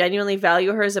 Do you genuinely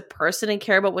value her as a person and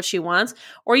care about what she wants?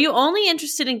 Or are you only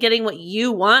interested in getting what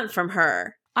you want from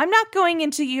her? I'm not going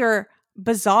into your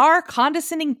bizarre,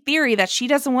 condescending theory that she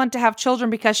doesn't want to have children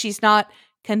because she's not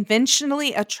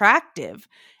conventionally attractive.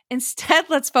 Instead,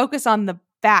 let's focus on the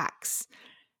facts.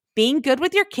 Being good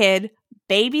with your kid,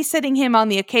 babysitting him on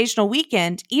the occasional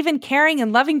weekend, even caring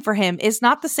and loving for him is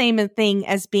not the same thing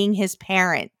as being his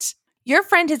parent. Your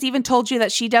friend has even told you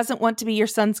that she doesn't want to be your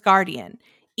son's guardian.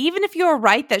 Even if you are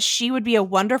right that she would be a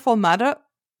wonderful mother?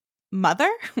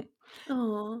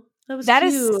 Oh, that was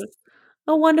cute.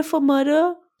 A wonderful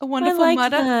mother? A wonderful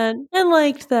mother? I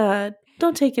liked that.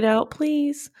 Don't take it out,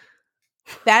 please.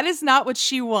 That is not what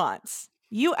she wants.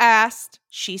 You asked.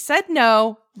 She said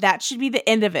no. That should be the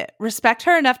end of it. Respect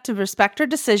her enough to respect her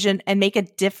decision and make a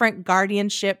different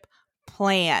guardianship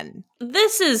plan.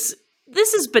 This is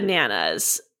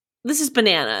bananas. This is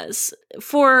bananas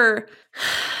for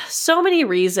so many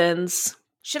reasons.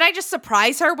 Should I just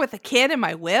surprise her with a kid in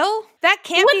my will? That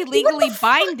can't be legally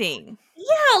binding.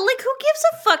 Yeah, like who gives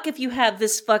a fuck if you have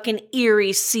this fucking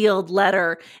eerie sealed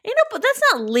letter? But that's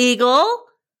not legal.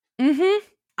 Mm-hmm.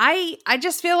 I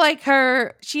just feel like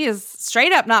she is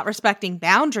straight up not respecting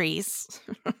boundaries.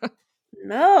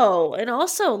 No, and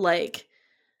also like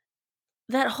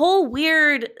this whole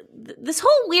weird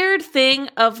thing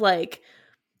of like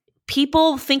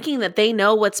people thinking that they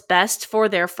know what's best for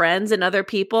their friends and other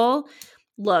people.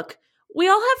 Look, we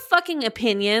all have fucking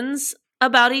opinions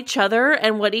about each other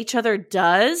and what each other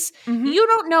does. Mm-hmm. You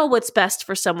don't know what's best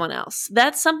for someone else.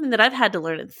 That's something that I've had to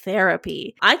learn in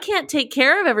therapy. I can't take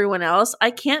care of everyone else.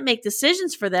 I can't make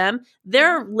decisions for them.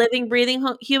 They're living, breathing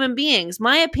human beings.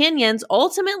 My opinions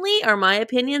ultimately are my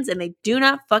opinions and they do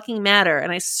not fucking matter.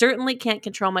 And I certainly can't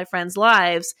control my friends'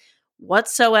 lives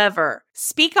whatsoever.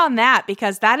 Speak on that,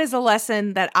 because that is a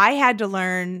lesson that I had to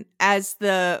learn as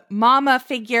the mama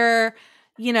figure,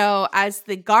 as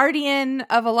the guardian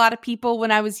of a lot of people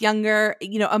when I was younger,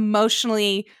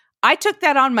 emotionally, I took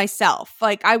that on myself.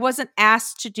 Like I wasn't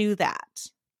asked to do that.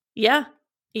 Yeah.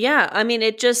 Yeah. I mean,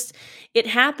 it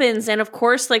happens. And of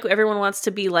course, like everyone wants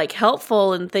to be like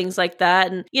helpful and things like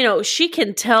that. And, she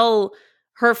can tell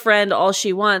her friend all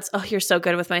she wants. Oh, you're so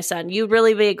good with my son. You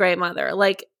really be a great mother.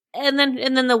 Like, and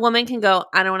then the woman can go,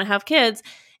 I don't want to have kids.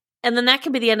 And then that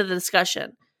can be the end of the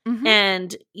discussion. Mm-hmm.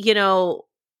 And,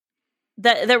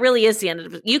 that really is the end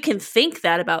of it. You can think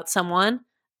that about someone,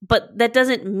 but that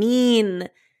doesn't mean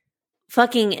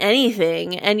fucking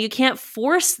anything. And you can't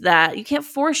force that. You can't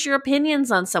force your opinions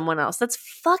on someone else. That's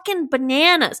fucking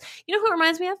bananas. You know who it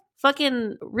reminds me of?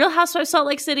 Fucking Real Housewives of Salt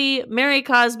Lake City, Mary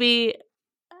Cosby,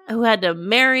 who had to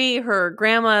marry her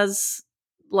grandma's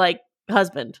like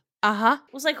husband. Uh-huh.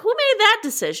 Was like, who made that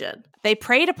decision? They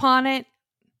preyed upon it,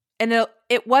 and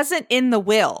it wasn't in the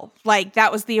will. Like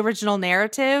that was the original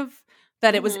narrative,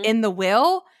 that it was in the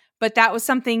will, but that was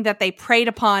something that they preyed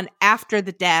upon after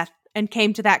the death and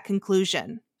came to that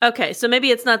conclusion. Okay, so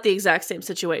maybe it's not the exact same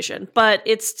situation, but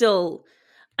it's still,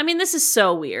 I mean, this is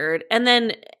so weird.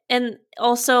 And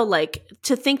also like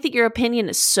to think that your opinion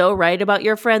is so right about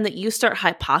your friend that you start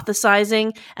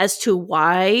hypothesizing as to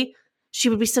why she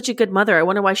would be such a good mother. I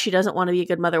wonder why she doesn't want to be a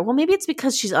good mother. Well, maybe it's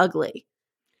because she's ugly.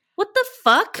 What the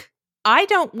fuck? I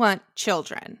don't want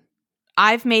children.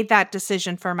 I've made that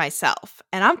decision for myself,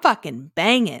 and I'm fucking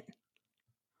banging.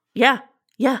 Yeah.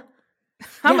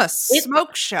 I'm a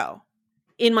smoke show.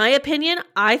 In my opinion,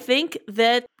 I think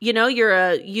that,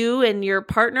 you and your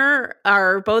partner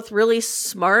are both really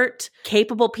smart,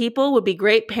 capable people, would be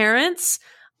great parents.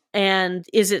 And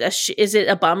is it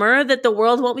a bummer that the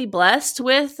world won't be blessed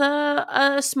with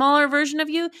a smaller version of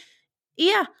you?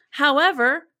 Yeah.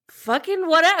 However, fucking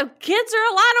whatever. Kids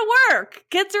are a lot of work.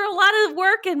 Kids are a lot of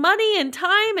work and money and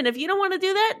time. And if you don't want to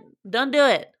do that, don't do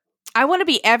it. I want to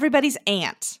be everybody's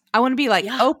aunt. I want to be like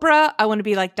Oprah. I want to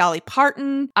be like Dolly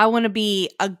Parton. I want to be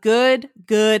a good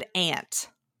aunt.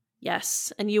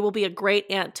 Yes. And you will be a great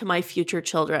aunt to my future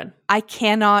children. I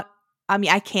can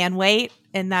wait,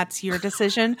 and that's your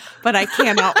decision, but I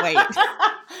cannot wait.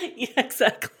 Yeah,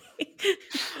 exactly.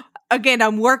 Again,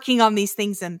 I'm working on these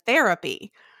things in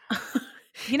therapy.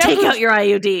 Take out your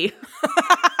IUD.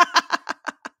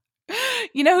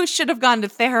 You know who should have gone to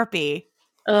therapy?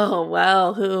 Oh,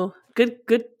 wow. Who? Good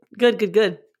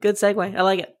segue. I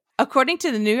like it. According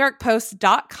to the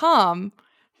NewYorkPost.com,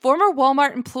 former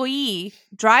Walmart employee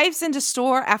drives into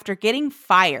store after getting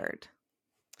fired.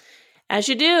 As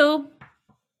you do.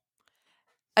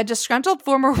 A disgruntled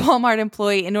former Walmart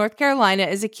employee in North Carolina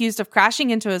is accused of crashing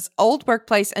into his old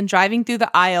workplace and driving through the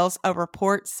aisles, a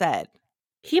report said.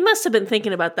 He must have been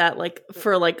thinking about that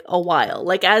for a while.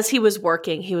 Like as he was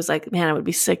working, he was like, man, I would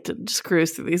be sick to just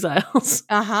cruise through these aisles.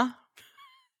 Uh-huh.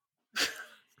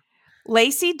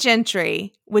 Lacey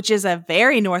Gentry, which is a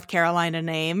very North Carolina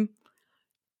name,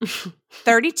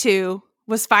 32,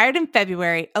 was fired in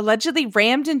February, allegedly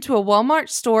rammed into a Walmart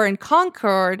store in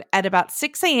Concord at about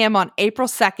 6 a.m. on April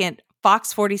 2nd,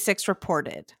 Fox 46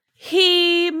 reported.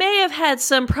 He may have had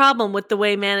some problem with the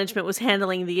way management was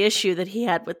handling the issue that he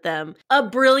had with them. A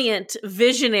brilliant,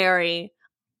 visionary,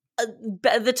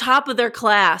 the top of their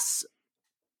class,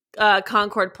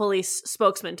 Concord police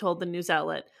spokesman told the news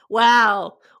outlet.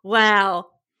 Wow.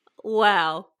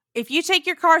 If you take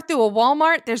your car through a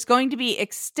Walmart, there's going to be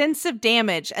extensive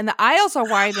damage, and the aisles are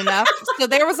wide enough, so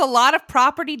there was a lot of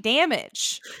property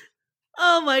damage.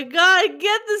 Oh my God,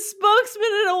 get the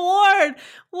spokesman an award.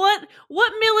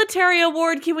 What military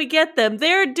award can we get them?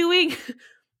 They're doing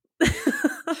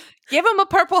Give them a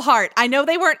Purple Heart. I know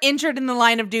they weren't injured in the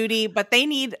line of duty, but they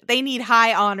need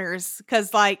high honors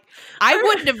because, like, I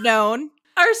wouldn't have known.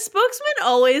 Are spokesmen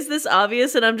always this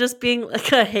obvious and I'm just being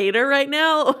like a hater right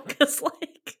now? Because,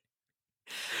 like,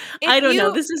 I don't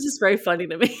know. This is just very funny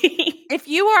to me. If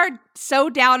you are so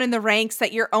down in the ranks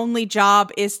that your only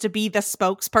job is to be the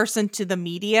spokesperson to the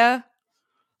media,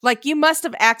 like, you must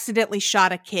have accidentally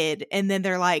shot a kid and then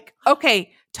they're like,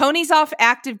 okay, Tony's off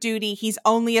active duty. He's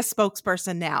only a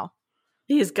spokesperson now.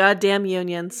 These goddamn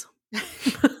unions.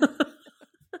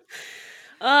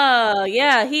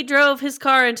 Yeah, he drove his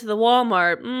car into the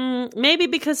Walmart. Maybe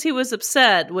because he was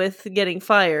upset with getting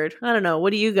fired. I don't know.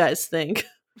 What do you guys think?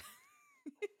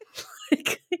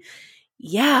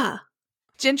 Yeah.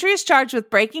 Gentry is charged with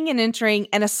breaking and entering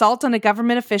and assault on a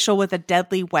government official with a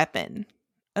deadly weapon.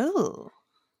 Oh,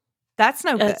 that's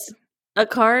no good. A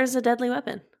car is a deadly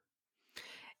weapon.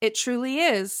 It truly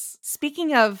is.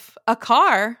 Speaking of a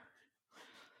car.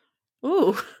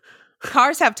 Ooh.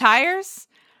 Cars have tires.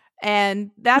 And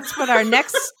that's what our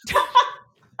next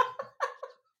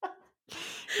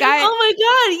guy. Oh my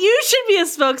God, you should be a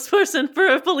spokesperson for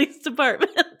a police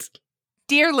department.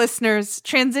 Dear listeners,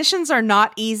 transitions are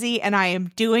not easy and I am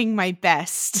doing my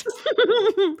best.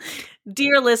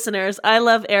 Dear listeners, I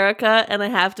love Erica and I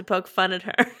have to poke fun at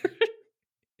her.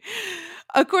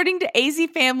 According to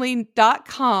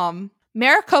azfamily.com,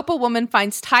 Maricopa woman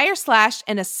finds tire slashed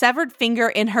and a severed finger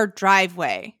in her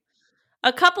driveway.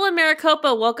 A couple in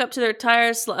Maricopa woke up to their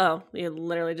tires. Oh, you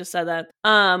literally just said that.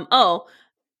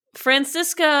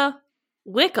 Francisca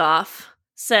Wickoff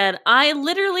said, I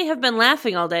literally have been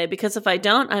laughing all day because if I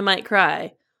don't, I might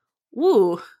cry.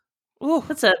 Woo. Ooh,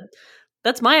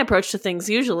 that's my approach to things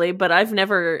usually, but I've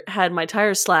never had my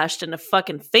tires slashed and a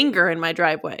fucking finger in my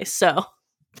driveway, so.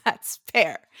 That's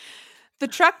fair. The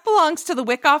truck belongs to the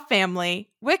Wickoff family.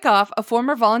 Wickoff, a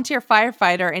former volunteer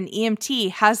firefighter and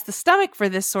EMT, has the stomach for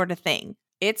this sort of thing.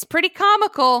 It's pretty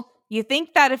comical. You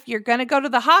think that if you're going to go to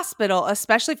the hospital,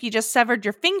 especially if you just severed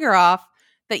your finger off,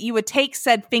 that you would take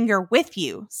said finger with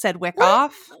you, said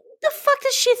Wickoff. What the fuck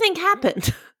does she think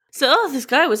happened? So, this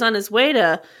guy was on his way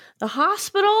to the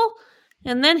hospital,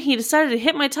 and then he decided to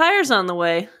hit my tires on the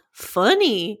way.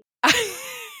 Funny.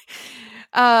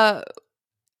 I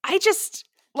just,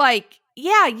 like...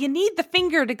 Yeah, you need the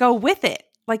finger to go with it.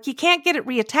 Like, you can't get it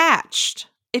reattached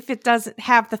if it doesn't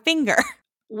have the finger.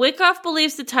 Wickoff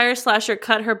believes the tire slasher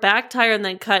cut her back tire and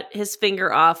then cut his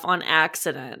finger off on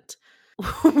accident.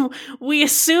 We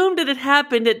assumed it had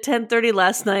happened at 10:30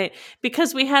 last night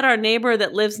because we had our neighbor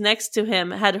that lives next to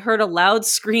him had heard a loud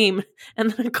scream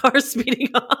and then a car speeding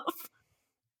off.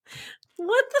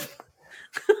 What the...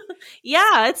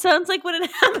 Yeah, it sounds like what had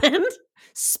happened.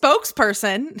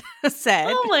 Spokesperson said.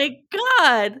 Oh my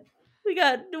God. We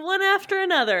got one after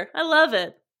another. I love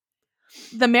it.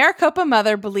 The Maricopa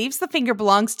mother believes the finger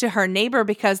belongs to her neighbor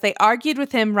because they argued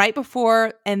with him right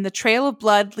before and the trail of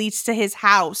blood leads to his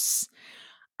house.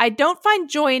 I don't find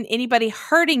joy in anybody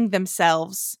hurting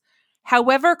themselves.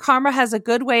 However, karma has a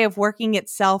good way of working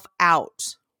itself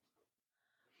out.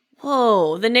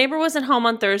 Whoa. The neighbor wasn't home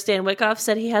on Thursday and Wickoff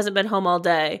said he hasn't been home all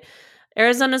day.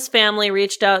 Arizona's family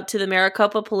reached out to the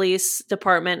Maricopa Police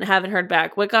Department and haven't heard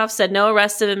back. Wickoff said no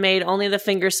arrests have been made. Only the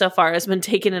finger so far has been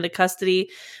taken into custody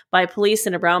by police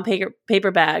in a brown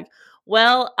paper bag.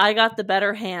 Well, I got the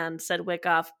better hand, said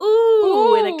Wickoff.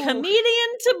 Ooh, and a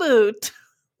comedian to boot.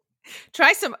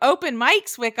 Try some open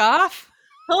mics, Wickoff.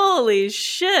 Holy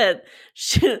shit.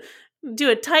 Do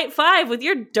a tight 5 with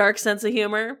your dark sense of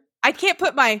humor. I can't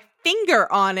put my finger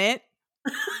on it,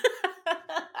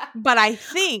 but I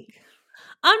think...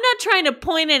 I'm not trying to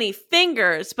point any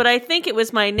fingers, but I think it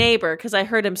was my neighbor because I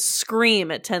heard him scream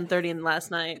at 10:30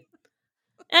 last night.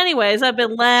 Anyways, I've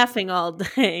been laughing all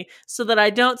day so that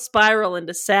I don't spiral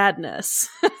into sadness.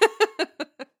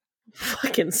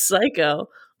 Fucking psycho.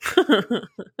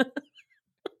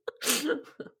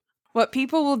 What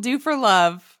people will do for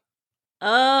love.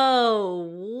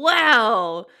 Oh,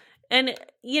 wow. And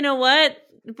you know what?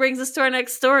 It brings us to our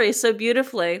next story so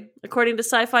beautifully. According to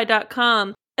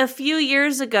sci-fi.com, a few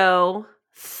years ago,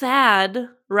 Thad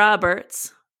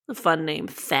Roberts, a fun name,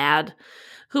 Thad,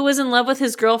 who was in love with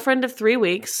his girlfriend of 3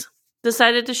 weeks,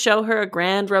 decided to show her a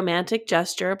grand romantic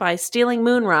gesture by stealing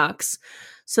moon rocks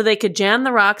so they could jam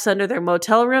the rocks under their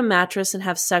motel room mattress and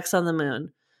have sex on the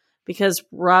moon. Because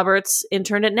Roberts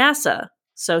interned at NASA,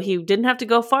 so he didn't have to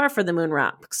go far for the moon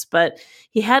rocks, but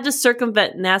he had to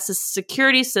circumvent NASA's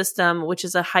security system, which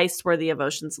is a heist worthy of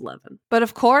Ocean's 11. But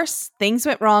of course, things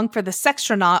went wrong for the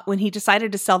sextronaut when he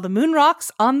decided to sell the moon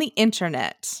rocks on the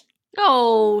internet.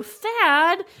 Oh,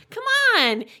 Thad, come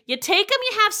on. You take them,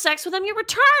 you have sex with them, you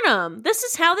return them. This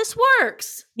is how this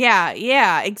works.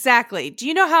 Yeah, exactly. Do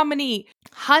you know how many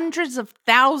hundreds of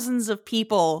thousands of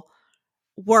people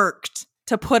worked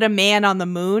to put a man on the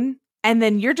moon? And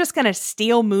then you're just going to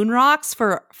steal moon rocks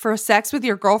for sex with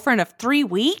your girlfriend of 3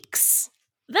 weeks?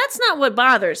 That's not what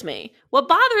bothers me. What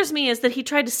bothers me is that he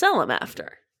tried to sell them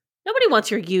after. Nobody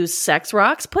wants your used sex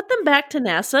rocks. Put them back to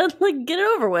NASA and get it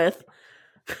over with.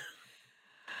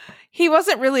 He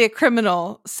wasn't really a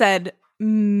criminal, said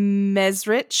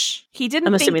Mesrich.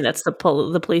 I'm assuming that's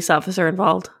the police officer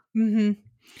involved. Mm-hmm.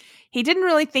 He didn't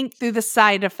really think through the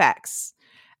side effects.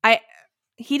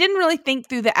 He didn't really think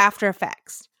through the after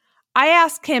effects. I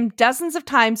asked him dozens of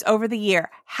times over the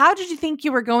year, how did you think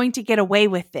you were going to get away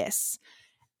with this?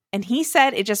 And he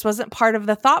said it just wasn't part of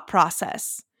the thought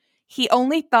process. He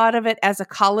only thought of it as a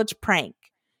college prank.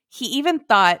 He even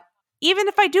thought, even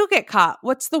if I do get caught,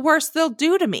 what's the worst they'll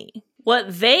do to me?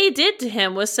 What they did to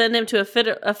him was send him to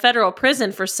a federal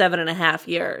prison for 7.5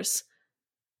 years.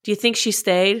 Do you think she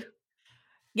stayed?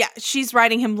 Yeah, she's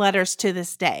writing him letters to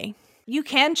this day. You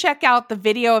can check out the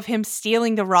video of him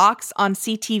stealing the rocks on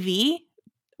CTV.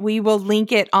 We will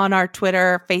link it on our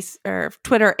Twitter,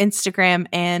 Instagram,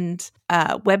 and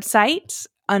website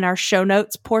on our show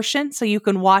notes portion, so you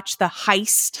can watch the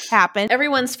heist happen.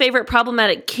 Everyone's favorite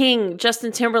problematic king,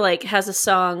 Justin Timberlake, has a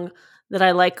song that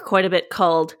I like quite a bit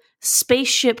called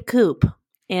Spaceship Coupe,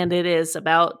 and it is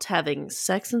about having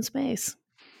sex in space.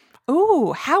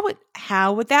 Ooh, how would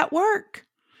that work?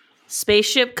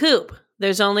 Spaceship Coupe.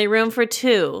 There's only room for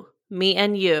 2, me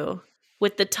and you.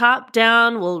 With the top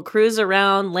down, we'll cruise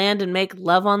around, land, and make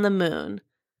love on the moon.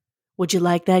 Would you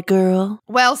like that, girl?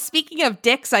 Well, speaking of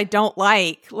dicks I don't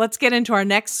like, let's get into our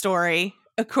next story.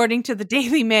 According to the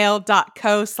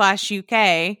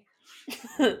dailymail.co/UK,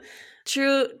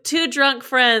 two drunk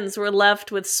friends were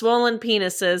left with swollen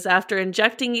penises after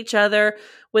injecting each other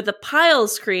with a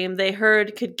Piles cream they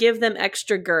heard could give them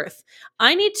extra girth.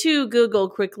 I need to Google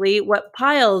quickly what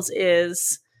Piles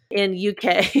is in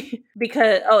UK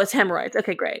because, it's hemorrhoids.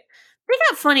 Okay, great. They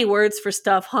got funny words for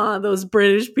stuff, huh? Those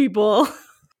British people.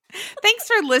 Thanks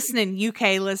for listening,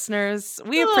 UK listeners.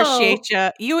 We appreciate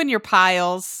you and your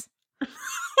piles.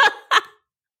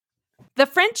 The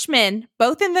Frenchmen,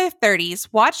 both in their 30s,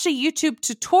 watched a YouTube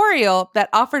tutorial that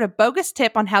offered a bogus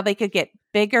tip on how they could get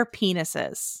bigger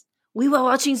penises. We were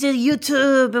watching the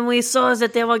YouTube and we saw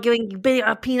that they were giving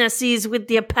bigger penises with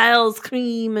the Piles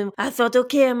cream. And I thought,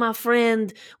 okay, my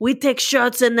friend, we take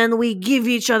shots and then we give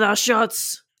each other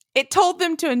shots. It told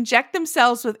them to inject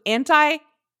themselves with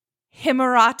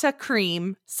anti-Hemorrhata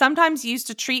cream, sometimes used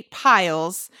to treat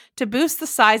piles, to boost the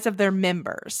size of their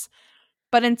members.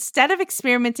 But instead of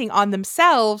experimenting on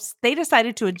themselves, they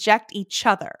decided to inject each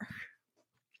other.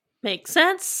 Makes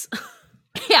sense.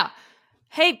 Yeah.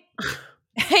 Hey,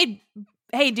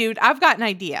 dude, I've got an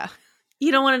idea.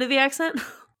 You don't want to do the accent?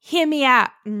 Hear me out.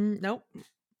 Nope.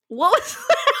 What was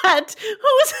that? Who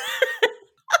was that?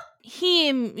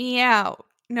 Hear me out.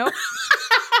 Nope.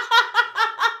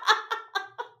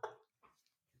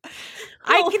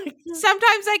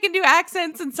 Sometimes I can do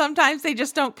accents and sometimes they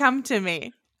just don't come to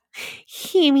me.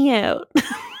 Hear me out.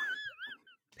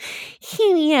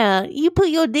 Hear me out. You put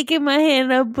your dick in my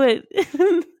hand,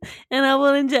 and I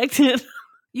will inject it.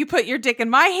 You put your dick in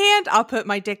my hand, I'll put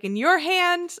my dick in your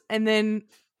hand, and then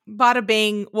bada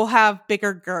bing, we'll have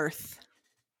bigger girth.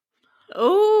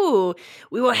 Oh,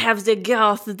 we will have the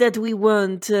girth that we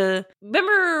want.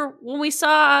 Remember when we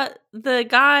saw the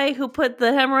guy who put the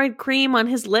hemorrhoid cream on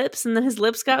his lips and then his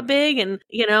lips got big and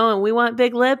we want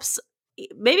big lips?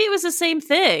 Maybe it was the same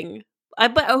thing.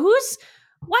 But why is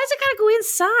it gotta go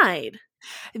inside?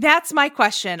 That's my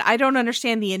question. I don't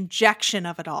understand the injection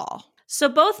of it all. So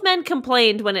both men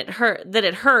complained when it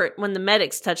hurt when the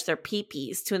medics touched their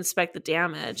pee-pees to inspect the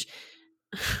damage.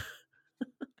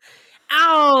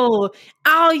 Ow!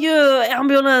 Ow, you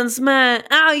ambulance man!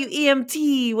 Ow, you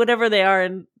EMT! Whatever they are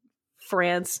in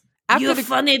France.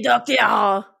 Funny doctor!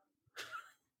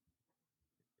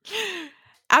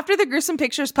 After the gruesome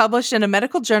pictures published in a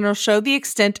medical journal showed the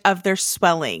extent of their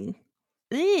swelling.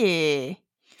 Ew.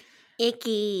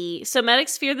 Icky. So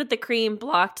medics feared that the cream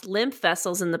blocked lymph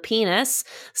vessels in the penis,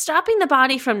 stopping the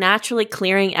body from naturally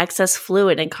clearing excess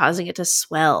fluid and causing it to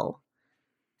swell.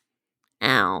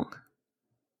 Ow.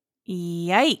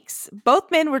 Yikes.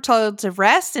 Both men were told to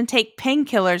rest and take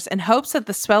painkillers in hopes that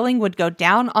the swelling would go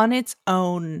down on its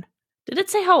own. Did it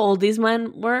say how old these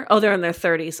men were? Oh, they're in their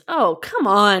 30s. Oh, come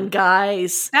on,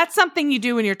 guys. That's something you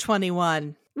do when you're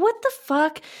 21. What the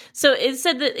fuck? So it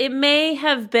said that it may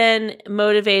have been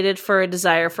motivated for a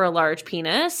desire for a large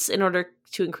penis in order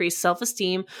to increase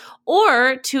self-esteem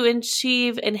or to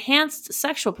achieve enhanced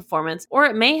sexual performance, or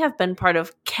it may have been part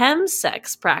of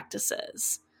chemsex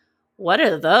practices. What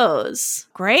are those?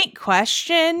 Great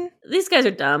question. These guys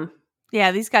are dumb.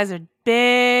 Yeah, these guys are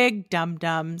big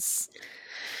dum-dums.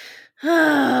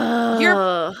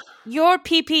 Your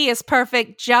PP is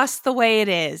perfect just the way it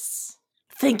is.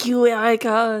 Thank you,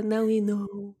 Erica. Now we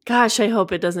know. Gosh, I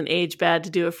hope it doesn't age bad to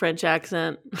do a French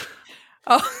accent.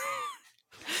 Oh,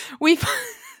 we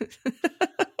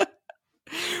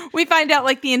find out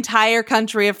like the entire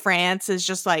country of France is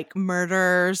just like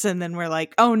murders, and then we're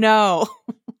like, oh no.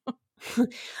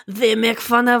 They make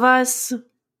fun of us.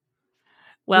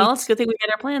 Well, it's a good thing we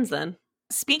get our plans then.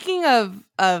 Speaking of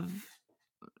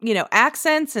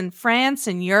accents in France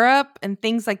and Europe and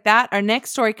things like that, our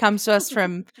next story comes to us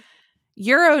from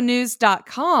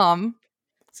Euronews.com.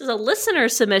 This is a listener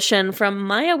submission from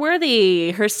Maya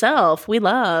Worthy herself. We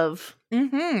love.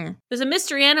 Mm-hmm. There's a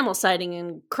mystery animal sighting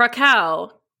in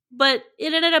Krakow, but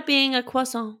it ended up being a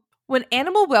croissant. When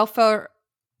animal welfare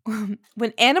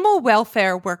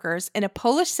workers in a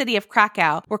Polish city of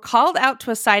Krakow were called out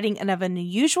to a sighting of an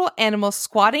unusual animal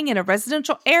squatting in a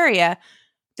residential area,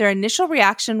 their initial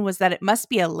reaction was that it must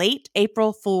be a late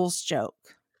April Fool's joke.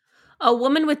 A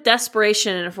woman with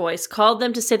desperation in her voice called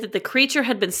them to say that the creature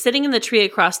had been sitting in the tree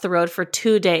across the road for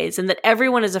 2 days and that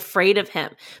everyone is afraid of him.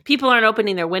 People aren't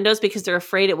opening their windows because they're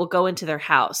afraid it will go into their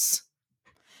house.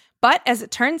 But as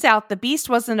it turns out, the beast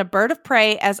wasn't a bird of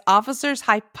prey as officers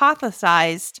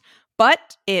hypothesized,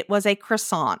 but it was a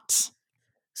croissant.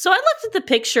 So I looked at the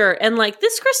picture and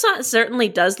this croissant certainly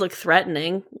does look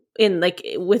threatening in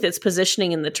with its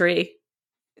positioning in the tree.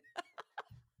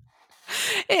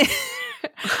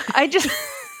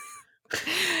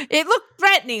 It looked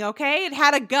threatening, okay? It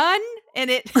had a gun and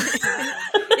it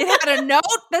had a note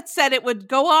that said it would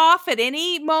go off at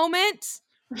any moment.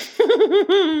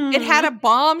 It had a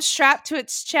bomb strapped to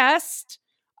its chest,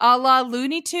 a la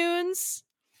Looney Tunes.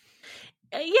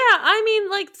 Yeah, I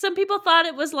mean, some people thought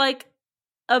it was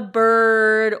a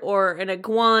bird or an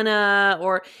iguana,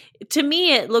 or to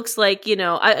me it looks like,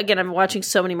 I'm watching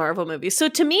so many Marvel movies, so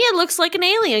to me it looks like an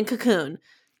alien cocoon.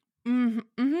 Mm-hmm,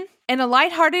 mm-hmm. In a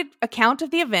lighthearted account of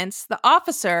the events, the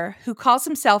officer, who calls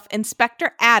himself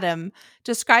Inspector Adam,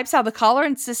 describes how the caller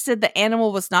insisted the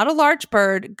animal was not a large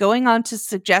bird, going on to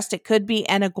suggest it could be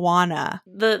an iguana.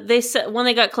 They said when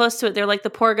they got close to it, they're like, the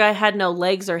poor guy had no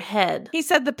legs or head. He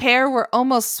said the pair were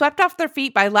almost swept off their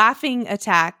feet by laughing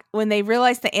attack when they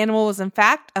realized the animal was in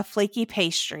fact a flaky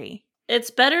pastry.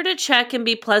 It's better to check and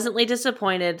be pleasantly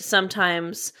disappointed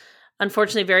sometimes,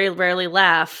 unfortunately very rarely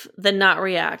laugh, than not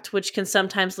react, which can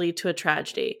sometimes lead to a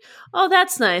tragedy. Oh,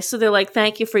 that's nice. So they're like,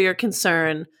 thank you for your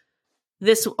concern.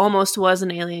 This almost was an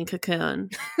alien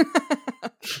cocoon.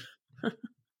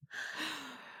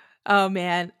 Oh,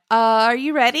 man. Are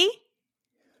you ready?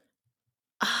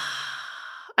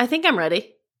 I think I'm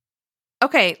ready.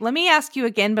 Okay, let me ask you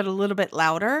again, but a little bit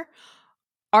louder.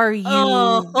 Are you...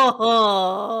 Oh.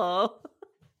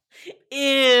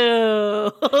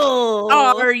 Ew.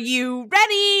 Are you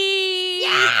ready?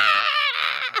 Yeah!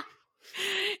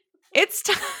 It's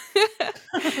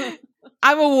time.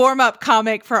 I'm a warm-up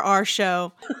comic for our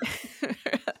show.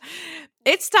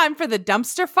 It's time for the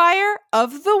dumpster fire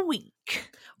of the week.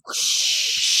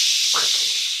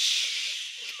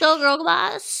 Go, girl,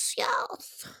 glass.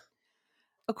 Yes.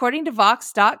 According to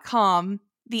Vox.com,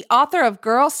 the author of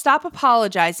Girl, Stop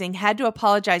Apologizing had to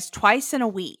apologize twice in a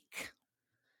week.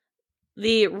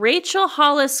 The Rachel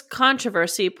Hollis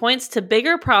controversy points to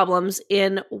bigger problems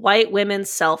in white women's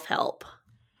self-help.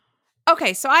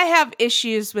 Okay, so I have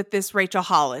issues with this Rachel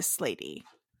Hollis lady.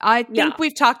 I think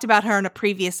we've talked about her in a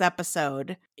previous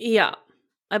episode. Yeah,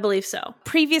 I believe so.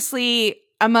 Previously,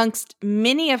 amongst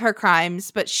many of her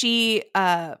crimes, but she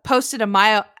posted a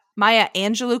Maya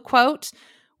Angelou quote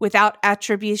without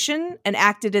attribution and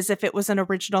acted as if it was an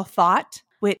original thought,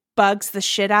 which bugs the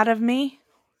shit out of me.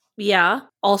 Yeah.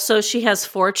 Also, she has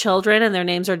 4 children, and their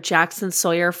names are Jackson,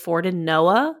 Sawyer, Ford, and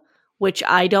Noah, which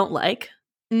I don't like.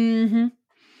 Mm-hmm.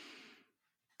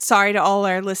 Sorry to all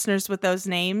our listeners with those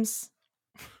names.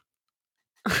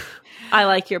 I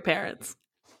like your parents.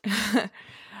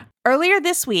 Earlier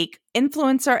this week,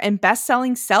 influencer and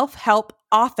best-selling self-help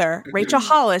author Rachel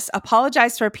Hollis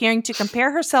apologized for appearing to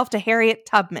compare herself to Harriet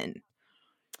Tubman.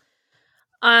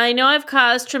 I know I've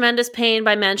caused tremendous pain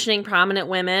by mentioning prominent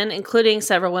women, including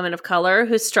several women of color,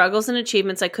 whose struggles and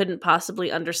achievements I couldn't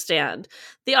possibly understand.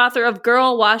 The author of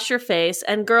Girl, Wash Your Face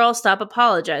and Girl, Stop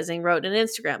Apologizing wrote an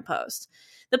Instagram post.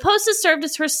 The post has served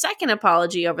as her second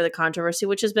apology over the controversy,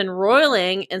 which has been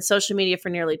roiling in social media for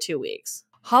nearly 2 weeks.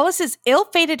 Hollis's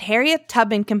ill-fated Harriet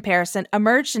Tubman comparison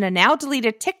emerged in a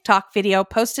now-deleted TikTok video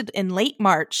posted in late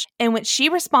March, in which she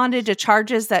responded to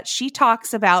charges that she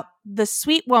talks about the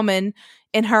sweet woman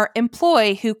in her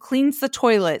employ who cleans the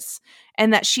toilets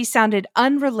and that she sounded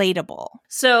unrelatable.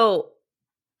 So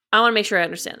I want to make sure I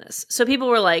understand this. So people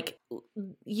were like,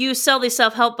 you sell these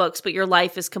self-help books, but your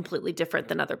life is completely different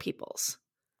than other people's.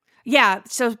 Yeah.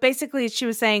 So basically she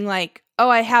was saying like, oh,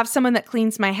 I have someone that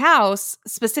cleans my house.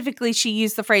 Specifically, she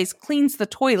used the phrase cleans the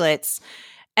toilets,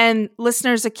 and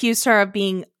listeners accused her of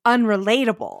being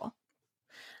unrelatable.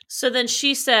 So then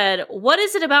she said, what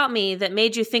is it about me that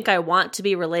made you think I want to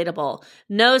be relatable?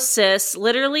 No, sis.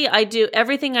 Literally,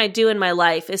 everything I do in my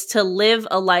life is to live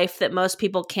a life that most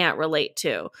people can't relate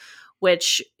to,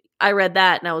 which I read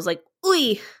that and I was like,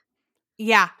 ooh.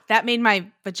 Yeah, that made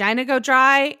my vagina go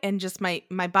dry and just my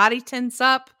body tense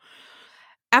up.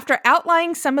 After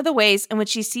outlining some of the ways in which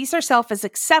she sees herself as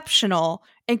exceptional,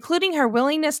 including her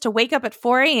willingness to wake up at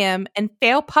 4 a.m. and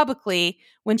fail publicly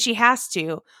when she has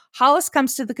to, Hollis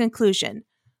comes to the conclusion,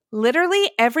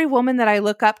 literally every woman that I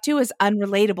look up to is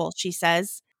unrelatable, she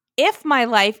says. If my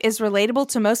life is relatable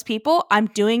to most people, I'm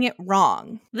doing it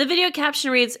wrong. The video caption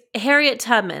reads, Harriet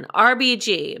Tubman,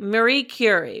 RBG, Marie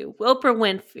Curie, Oprah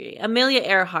Winfrey, Amelia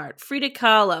Earhart, Frida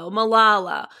Kahlo,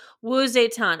 Malala, Wu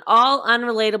Zedong, all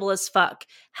unrelatable as fuck.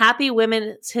 Happy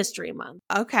Women's History Month.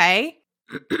 Okay.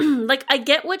 Like, I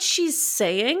get what she's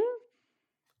saying,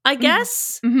 I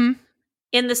guess, in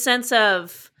the sense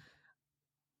of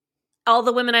all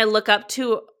the women I look up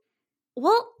to.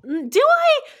 Well, do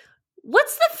I?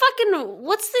 What's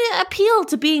the appeal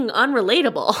to being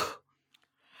unrelatable?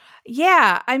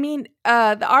 Yeah, I mean,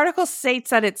 the article states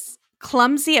that it's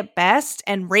clumsy at best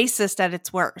and racist at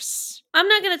its worst. I'm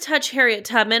not going to touch Harriet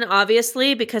Tubman,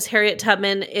 obviously, because Harriet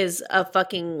Tubman is a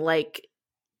fucking, like,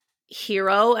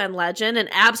 hero and legend and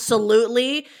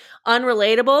absolutely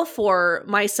unrelatable for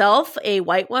myself, a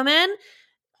white woman,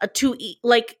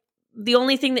 like, the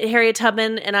only thing that Harriet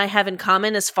Tubman and I have in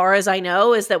common, as far as I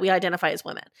know, is that we identify as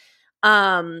women.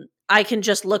 I can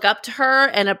just look up to her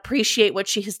and appreciate what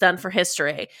she has done for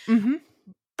history. Mm-hmm.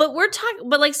 But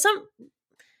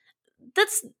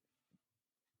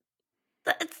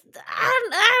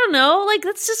I don't know. Like,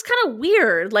 that's just kind of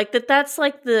weird. Like that's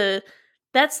the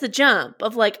jump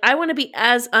of like, I want to be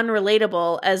as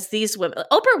unrelatable as these women.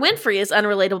 Oprah Winfrey is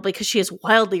unrelatable because she is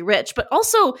wildly rich, but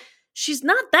also she's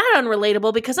not that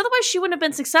unrelatable because otherwise she wouldn't have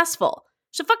been successful.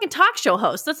 She's a fucking talk show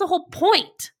host. That's the whole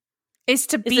point. Is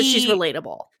that she's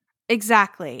relatable.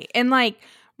 Exactly. And like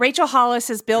Rachel Hollis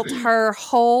has built her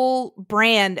whole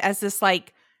brand as this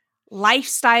like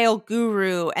lifestyle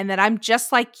guru, and that I'm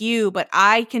just like you, but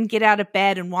I can get out of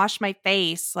bed and wash my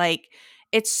face. Like,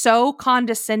 it's so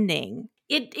condescending.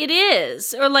 It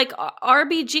is. Or like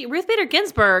RBG, Ruth Bader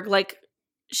Ginsburg, like,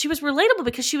 she was relatable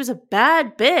because she was a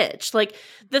bad bitch. Like,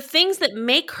 the things that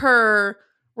make her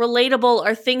relatable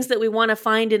are things that we want to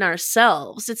find in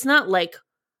ourselves. It's not like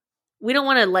we don't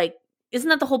want to, like, isn't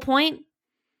that the whole point?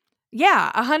 Yeah,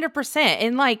 100%.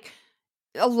 And like,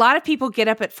 a lot of people get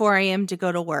up at 4 a.m. to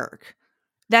go to work.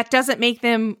 That doesn't make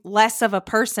them less of a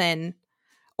person,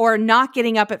 or not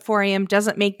getting up at 4 a.m.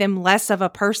 doesn't make them less of a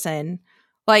person.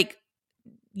 Like,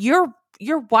 you're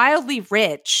wildly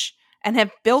rich and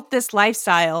have built this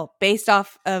lifestyle based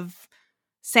off of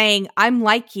saying, I'm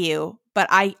like you, but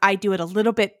I do it a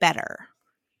little bit better.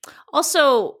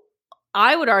 Also,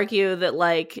 I would argue that,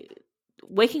 like,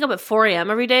 waking up at 4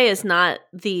 a.m. every day is not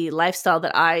the lifestyle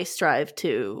that I strive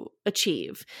to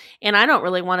achieve. And I don't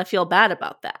really want to feel bad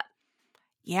about that.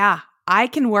 Yeah, I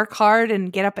can work hard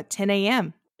and get up at 10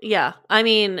 a.m. Yeah. I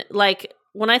mean, like,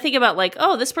 when I think about, like,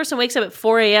 oh, this person wakes up at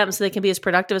 4 a.m. so they can be as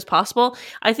productive as possible,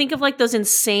 I think of, like, those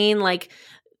insane, like,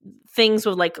 things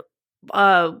with, like,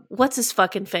 what's his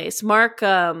fucking face? Mark,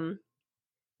 who's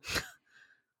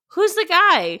the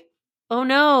guy? Oh,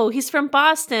 no, he's from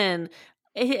Boston.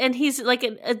 And he's, like,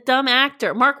 a dumb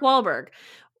actor. Mark Wahlberg.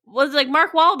 Was like,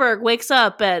 Mark Wahlberg wakes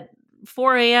up at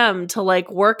 4 a.m. to, like,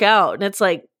 work out. And it's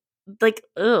like,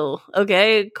 oh,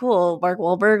 okay, cool, Mark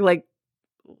Wahlberg, like,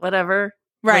 whatever.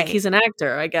 Right. Like, he's an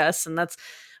actor, I guess. And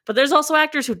but there's also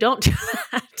actors who don't do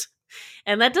that.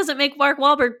 And that doesn't make Mark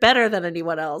Wahlberg better than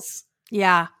anyone else.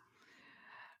 Yeah.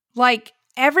 Like,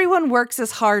 everyone works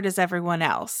as hard as everyone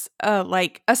else.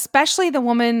 Like, especially the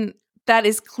woman that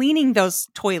is cleaning those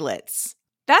toilets.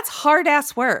 That's hard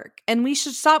ass work. And we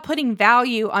should stop putting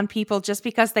value on people just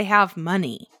because they have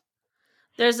money.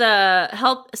 There's a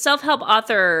self-help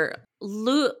author,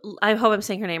 I hope I'm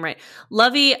saying her name right,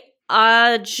 Lovey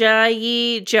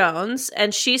Ajayi Jones,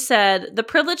 and she said, the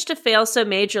privilege to fail so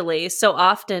majorly so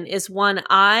often is one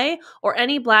I or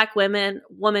any Black woman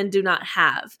do not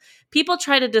have. People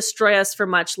try to destroy us for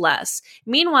much less.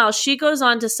 Meanwhile, she goes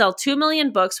on to sell 2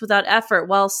 million books without effort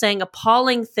while saying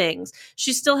appalling things.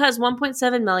 She still has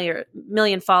 1.7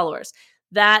 million followers.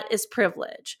 That is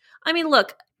privilege. I mean,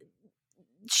 look,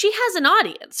 she has an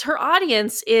audience. Her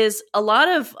audience is a lot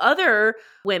of other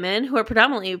women who are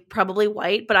predominantly probably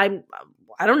white, but I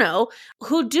don't know,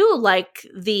 who do like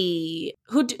the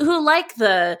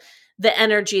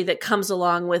energy that comes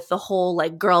along with the whole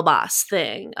like girl boss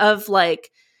thing of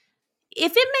like,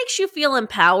 if it makes you feel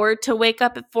empowered to wake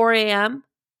up at 4 a.m.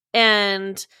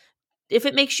 and if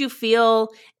it makes you feel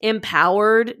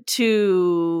empowered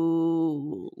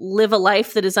to live a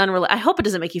life that is unrealistic, I hope it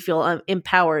doesn't make you feel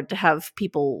empowered to have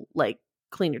people like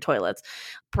clean your toilets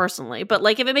personally. But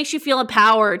like, if it makes you feel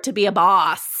empowered to be a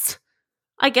boss,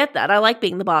 I get that. I like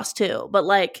being the boss too. But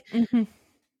like,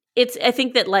 I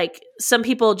think that like some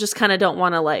people just kind of don't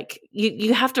want to like,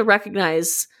 you have to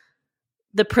recognize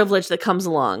the privilege that comes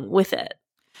along with it.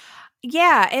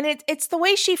 Yeah. And it's the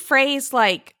way she phrased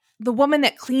like, the woman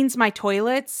that cleans my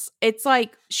toilets, it's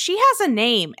like she has a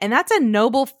name and that's a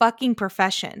noble fucking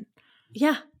profession.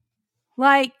 Yeah.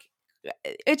 Like,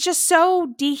 it's just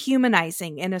so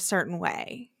dehumanizing in a certain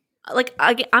way. Like,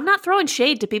 I'm not throwing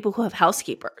shade to people who have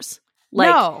housekeepers.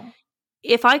 Like, no.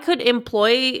 If I could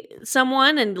employ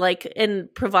someone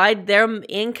and provide them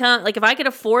income, like if I could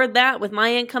afford that with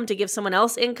my income to give someone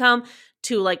else income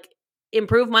to like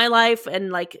improve my life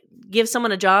and like give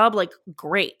someone a job, like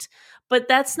great. But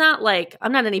that's not like,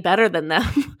 I'm not any better than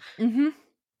them.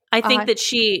 I think that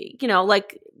she, you know,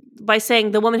 like by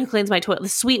saying the woman who cleans my toilet, the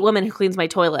sweet woman who cleans my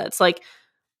toilets, like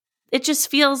it just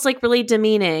feels like really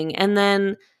demeaning. And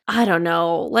then, I don't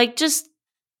know, like just,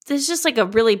 there's just like a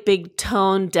really big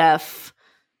tone deaf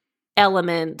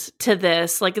element to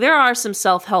this. Like there are some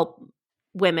self-help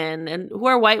women and who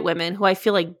are white women who I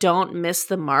feel like don't miss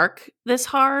the mark this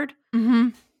hard,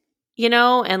 you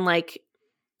know, and like,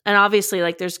 and obviously,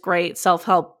 like, there's great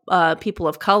self-help people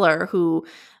of color who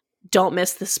don't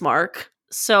miss this mark.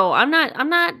 So I'm not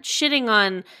shitting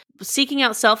on seeking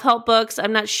out self-help books.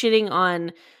 I'm not shitting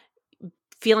on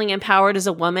feeling empowered as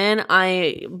a woman.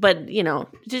 But you know,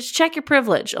 just check your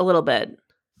privilege a little bit.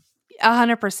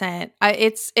 100%.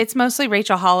 It's mostly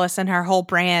Rachel Hollis and her whole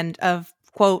brand of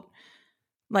quote,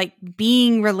 like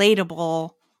being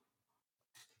relatable.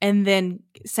 And then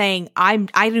saying, I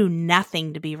do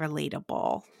nothing to be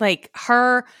relatable. Like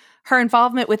her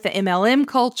involvement with the MLM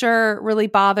culture really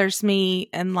bothers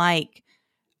me. And like,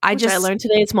 I learned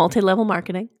today it's multi-level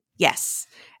marketing. Yes.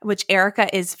 Which Erica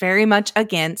is very much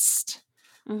against.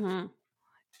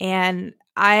 And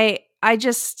I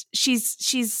just, she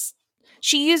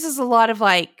uses a lot of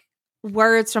like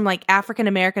words from like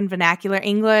African-American vernacular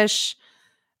English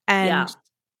and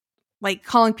like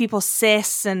calling people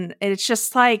cis, and it's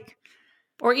just like,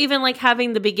 or even like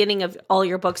having the beginning of all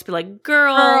your books be like,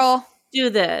 girl. Do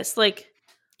this. Like,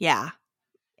 you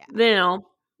know,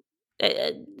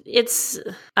 it's,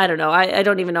 I don't know. I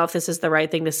don't even know if this is the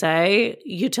right thing to say.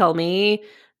 You tell me.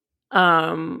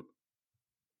 I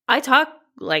talk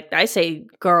like, I say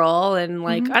girl and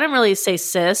like, I don't really say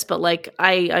cis, but like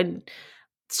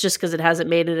it's just because it hasn't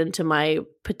made it into my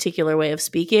particular way of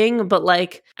speaking. But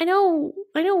like, I know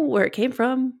where it came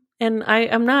from, and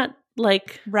I'm not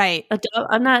like right. I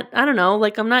don't know.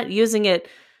 Like I'm not using it.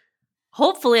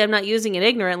 Hopefully, I'm not using it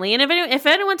ignorantly. And if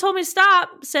anyone told me to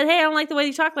stop, said, "Hey, I don't like the way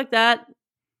you talk like that,"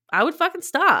 I would fucking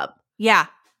stop. Yeah,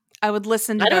 I would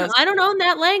listen to those. I don't own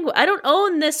that language. I don't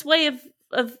own this way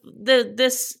of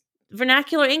this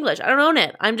vernacular English. I don't own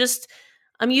it.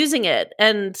 I'm using it,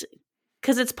 and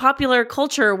because it's popular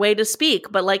culture way to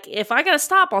speak. But like, if I gotta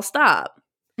stop, I'll stop.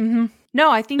 No,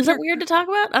 I think is that weird to talk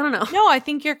about? I don't know. No, I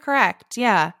think you're correct.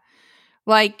 Yeah,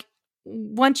 like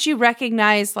once you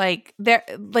recognize like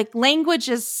language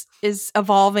is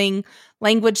evolving,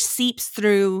 language seeps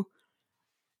through,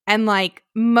 and like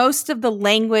most of the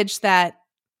language that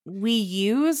we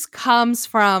use comes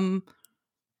from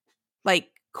like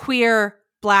queer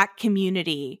Black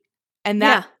community. And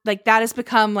that like that has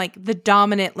become like the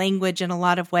dominant language in a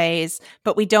lot of ways,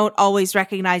 but we don't always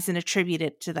recognize and attribute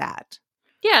it to that.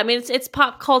 Yeah, I mean it's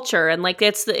pop culture, and like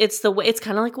it's the way, it's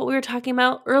kind of like what we were talking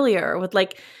about earlier with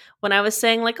like when I was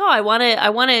saying like, oh, I want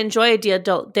to enjoy Dia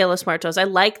de los Muertos. I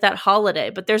like that holiday,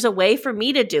 but there's a way for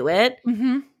me to do it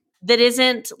that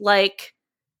isn't like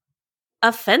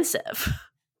offensive.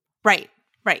 Right.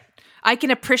 I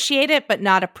can appreciate it, but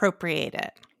not appropriate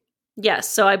it. Yes,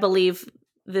 so I believe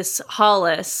this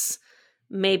Hollis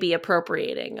may be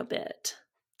appropriating a bit.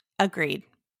 Agreed.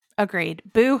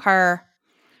 Boo her.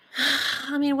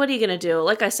 I mean, what are you going to do?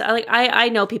 Like I said, I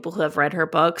know people who have read her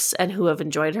books and who have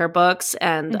enjoyed her books,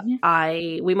 and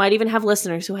we might even have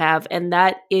listeners who have, and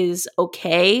that is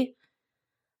okay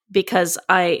because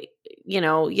you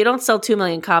don't sell 2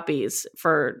 million copies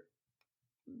for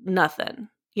nothing.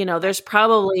 There's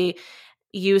probably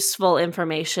useful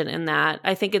information in that.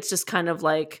 I think it's just kind of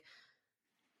like,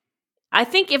 I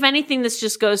think if anything, this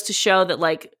just goes to show that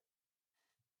like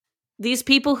these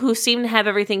people who seem to have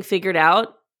everything figured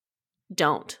out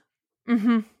don't.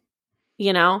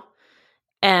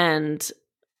 And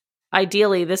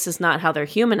ideally this is not how they're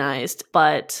humanized,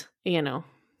 but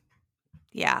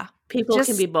yeah, people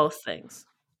can be both things.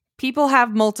 People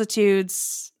have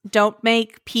multitudes. Don't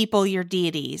make people your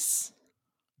deities.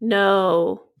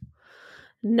 No,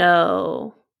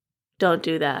 don't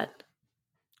do that.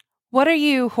 What are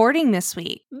you hoarding this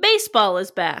week? Baseball is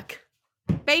back.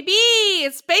 Baby,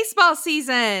 it's baseball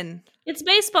season. It's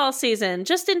baseball season,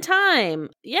 just in time.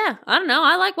 Yeah, I don't know.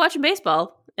 I like watching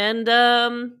baseball. And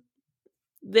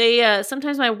they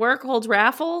sometimes my work holds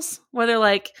raffles where they're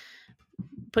like,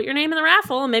 put your name in the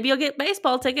raffle and maybe you'll get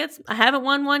baseball tickets. I haven't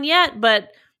won one yet,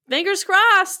 but fingers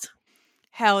crossed.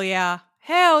 Hell yeah.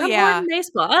 I'm hoarding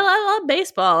baseball. I love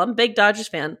baseball. I'm a big Dodgers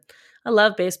fan. I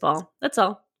love baseball. That's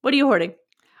all. What are you hoarding?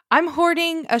 I'm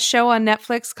hoarding a show on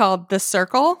Netflix called The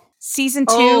Circle. Season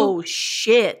 2. Oh,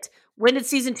 shit. When did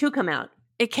season 2 come out?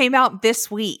 It came out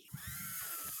this week.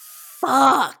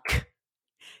 Fuck.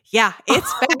 Yeah,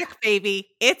 it's back, baby.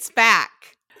 It's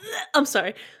back. I'm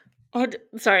sorry.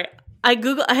 Sorry. I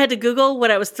had to Google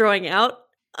what I was throwing out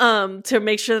to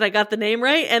make sure that I got the name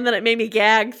right, and then it made me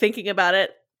gag thinking about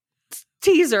it.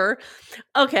 Teaser.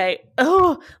 Okay.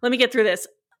 Oh, let me get through this.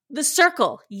 The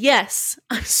Circle. Yes.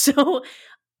 So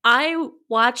I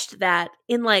watched that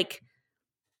in like,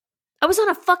 I was on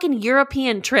a fucking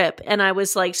European trip and I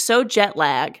was like so jet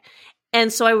lag.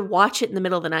 And so I would watch it in the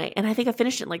middle of the night. And I think I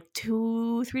finished it in like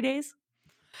 2-3 days.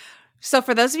 So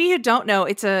for those of you who don't know,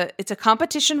 it's a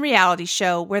competition reality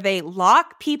show where they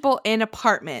lock people in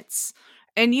apartments.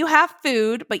 And you have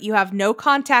food, but you have no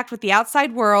contact with the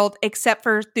outside world except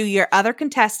for through your other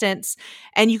contestants.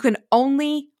 And you can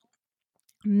only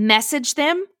message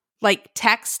them, like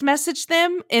text message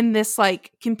them in this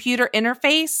like computer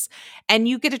interface. And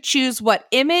you get to choose what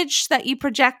image that you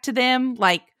project to them,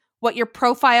 like what your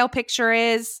profile picture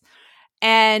is.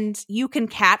 And you can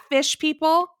catfish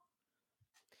people.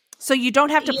 So you don't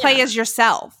have to play as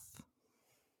yourself.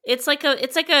 It's like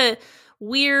a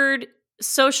weird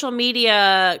social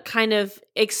media kind of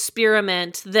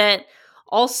experiment that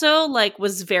also like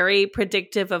was very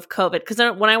predictive of COVID. Because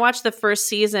when I watched the first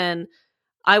season,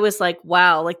 I was like,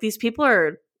 wow, like these people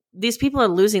are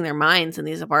losing their minds in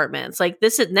these apartments. Like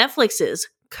Netflix is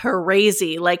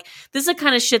crazy. Like this is the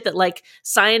kind of shit that like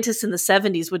scientists in the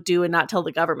 70s would do and not tell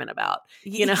the government about,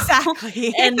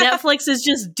 Exactly. And Netflix is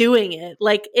just doing it.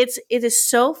 Like it is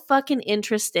so fucking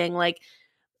interesting. Like,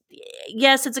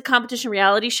 yes, it's a competition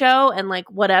reality show and like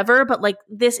whatever, but like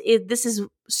this is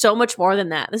so much more than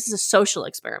that. This is a social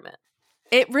experiment.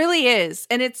 It really is.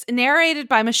 And it's narrated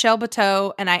by Michelle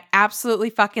Buteau, and I absolutely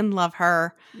fucking love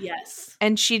her. Yes.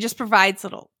 And she just provides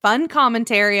little fun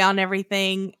commentary on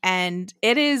everything, and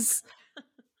it is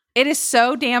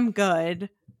so damn good.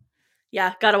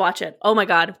 Yeah, gotta watch it. Oh my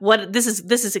god. This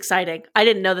is exciting. I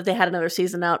didn't know that they had another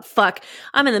season out. Fuck.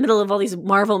 I'm in the middle of all these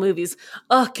Marvel movies.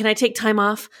 Oh, can I take time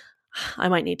off? I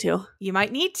might need to. You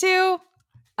might need to.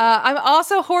 I'm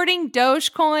also hoarding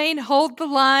Dogecoin. Hold the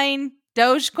line.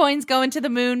 Dogecoin's going to the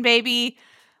moon, baby.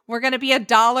 We're going to be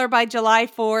 $1 by July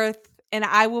 4th, and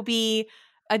I will be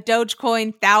a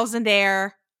Dogecoin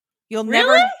thousandaire. You'll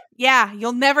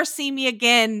never see me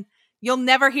again. You'll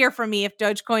never hear from me if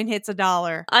Dogecoin hits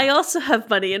 $1. I also have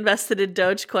money invested in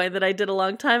Dogecoin that I did a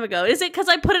long time ago. Is it because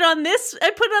I put it on this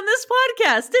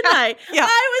podcast, didn't I? Yeah.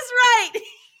 I was right.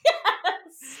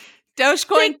 Yes.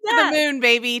 Dogecoin to the moon,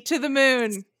 baby. To the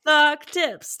moon.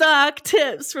 Stock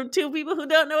tips from two people who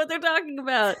don't know what they're talking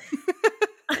about.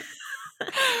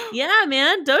 Yeah,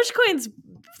 man. Dogecoin's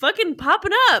fucking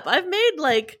popping up. I've made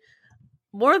like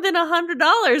more than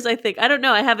 $100, I think. I don't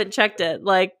know. I haven't checked it.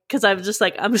 Like, because I'm just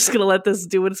like, I'm just going to let this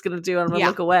do what it's going to do and I'm going to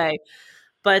look away.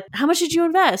 But how much did you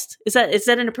invest? Is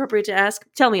that inappropriate to ask?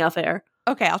 Tell me off air.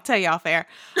 Okay, I'll tell you off air.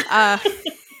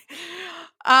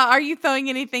 Are you throwing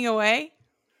anything away?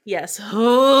 Yes.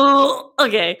 Oh,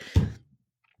 okay.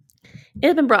 It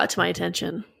has been brought to my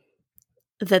attention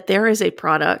that there is a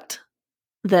product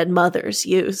that mothers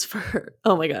use for,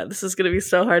 oh my God, this is going to be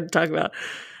so hard to talk about,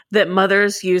 that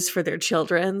mothers use for their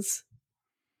children's.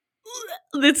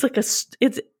 It's like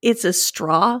it's a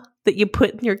straw that you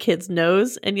put in your kid's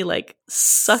nose and you like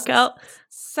suck out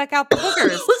the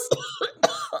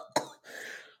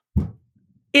boogers.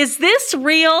 Is this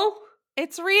real?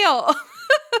 It's real.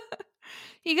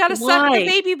 You got to suck the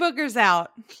baby boogers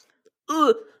out.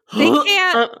 They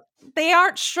can't. They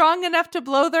aren't strong enough to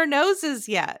blow their noses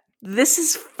yet. This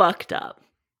is fucked up.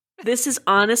 This is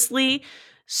honestly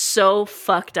so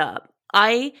fucked up.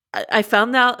 I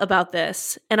found out about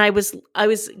this and I was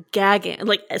gagging,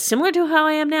 like similar to how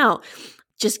I am now,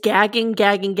 just gagging.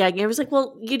 I was like,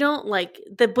 well, you don't like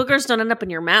the boogers don't end up in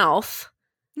your mouth.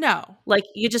 No, like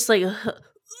you just like,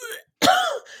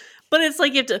 but it's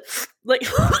like you have to like.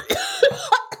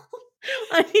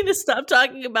 I need to stop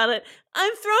talking about it.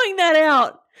 I'm throwing that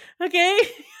out. Okay,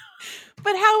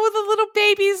 but how will the little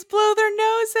babies blow their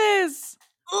noses?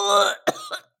 I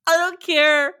don't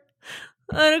care.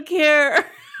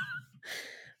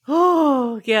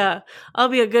 Oh, yeah. I'll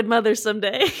be a good mother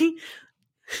someday.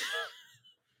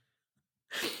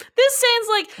 This sounds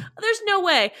like there's no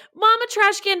way. Mama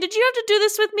Trashcan, did you have to do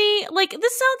this with me? Like,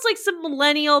 this sounds like some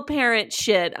millennial parent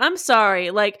shit. I'm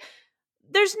sorry. Like,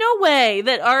 there's no way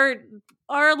that our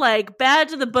like bad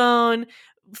to the bone,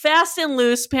 fast and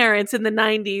loose parents in the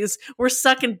 90s were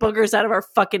sucking boogers out of our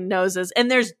fucking noses.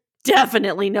 And there's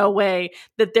definitely no way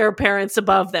that their parents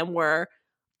above them were.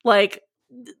 Like,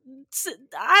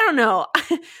 I don't know.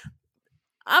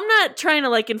 I'm not trying to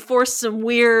like enforce some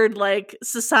weird like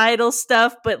societal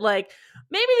stuff, but like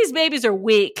maybe these babies are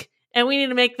weak and we need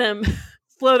to make them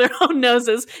blow their own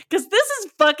noses because this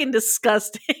is fucking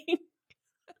disgusting.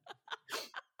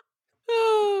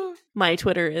 My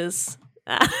Twitter is.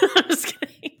 I'm just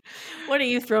kidding. What are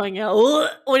you throwing out?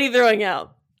 What are you throwing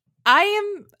out?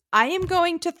 I am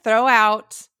going to throw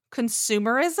out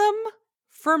consumerism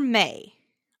for May.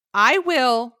 I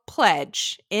will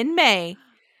pledge in May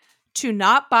to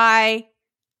not buy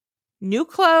new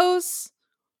clothes,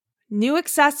 new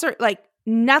accessories, like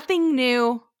nothing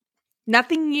new,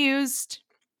 nothing used.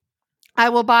 I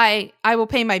will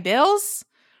pay my bills,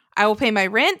 I will pay my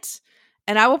rent,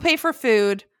 and I will pay for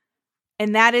food.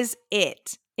 And that is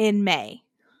it in May.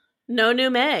 No new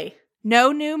May.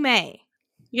 No new May.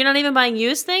 You're not even buying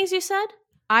used things, you said?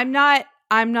 I'm not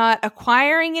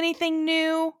acquiring anything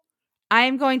new. I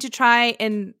am going to try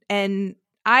and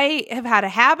I have had a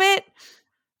habit.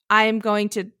 I am going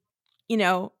to,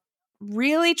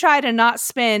 really try to not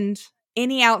spend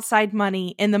any outside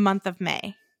money in the month of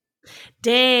May.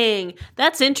 Dang,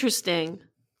 that's interesting.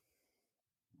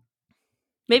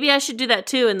 Maybe I should do that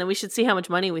too, and then we should see how much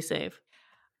money we save.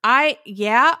 I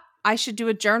should do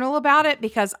a journal about it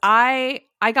because I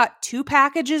got 2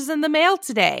 packages in the mail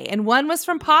today, and one was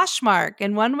from Poshmark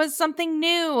and one was something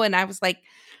new, and I was like,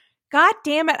 God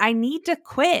damn it, I need to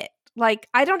quit. Like,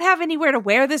 I don't have anywhere to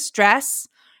wear this dress.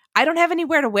 I don't have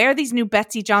anywhere to wear these new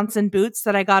Betsy Johnson boots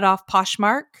that I got off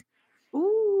Poshmark.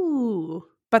 Ooh.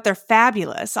 But they're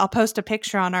fabulous. I'll post a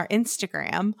picture on our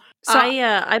Instagram. So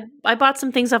I bought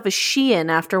some things off of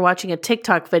Shein after watching a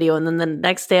TikTok video, and then the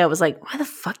next day I was like, why the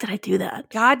fuck did I do that?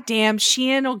 God damn,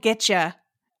 Shein will get you.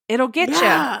 It'll get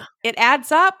you. It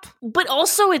adds up. But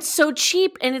also it's so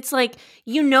cheap, and it's like,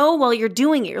 while you're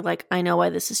doing it, you're like, I know why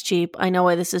this is cheap. I know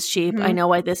why this is cheap. Mm-hmm. I know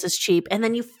why this is cheap. And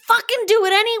then you fucking do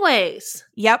it anyways.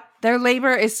 Yep. Their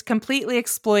labor is completely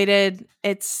exploited.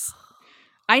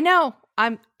 I know.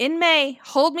 I'm in May.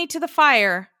 Hold me to the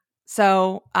fire.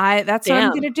 So that's what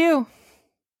I'm going to do.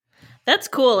 That's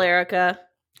cool, Erica.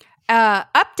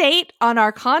 Update on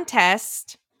our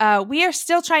contest. We are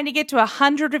still trying to get to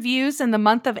 100 reviews in the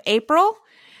month of April.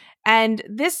 And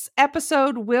this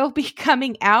episode will be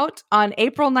coming out on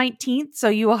April 19th. So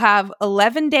you will have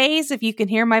 11 days, if you can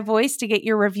hear my voice, to get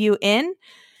your review in.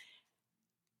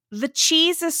 The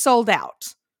cheese is sold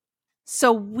out.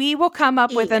 So we will come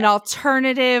up with an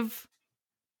alternative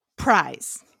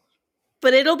prize.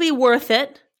 But it'll be worth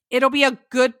it. It'll be a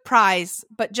good prize.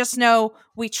 But just know,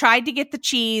 we tried to get the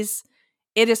cheese.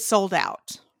 It is sold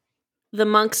out. The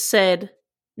monks said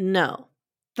no.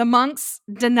 The monks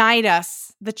denied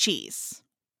us the cheese.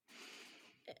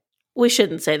 We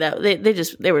shouldn't say that.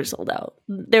 They were sold out.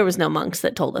 There was no monks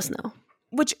that told us no.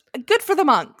 Which, good for the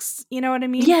monks. You know what I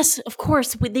mean? Yes, of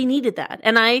course. They needed that.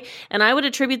 And I would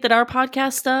attribute that our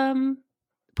podcast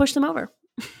pushed them over.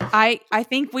 I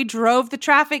think we drove the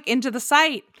traffic into the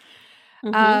site.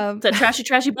 Mm-hmm. It's a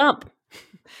trashy bump.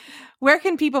 Where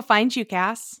can people find you,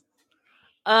 Cass?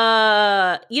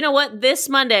 You know what? This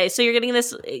Monday, so you're getting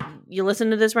this, you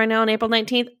listen to this right now on April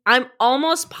 19th. I'm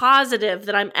almost positive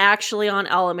that I'm actually on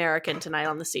All American tonight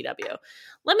on the CW.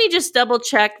 Let me just double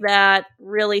check that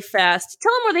really fast.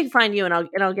 Tell them where they can find you, and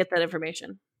I'll get that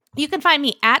information. You can find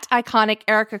me at Iconic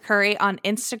Erica Curry on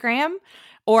Instagram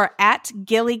or at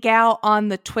Gillygal on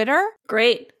the Twitter.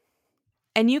 Great.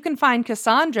 And you can find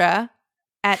Cassandra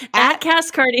at Cass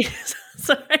Cardenas.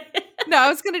 Sorry. No, I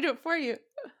was going to do it for you.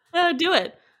 Do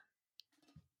it.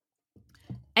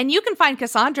 And you can find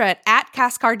Cassandra at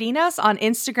Cass Cardenas on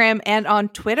Instagram and on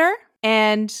Twitter.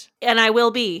 And I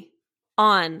will be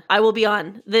on.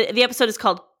 The episode is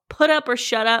called Put Up or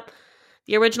Shut Up.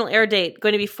 The original air date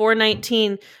going to be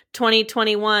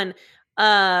 4/19/2021.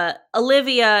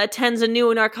 Olivia attends a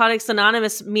new Narcotics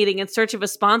Anonymous meeting in search of a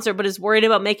sponsor, but is worried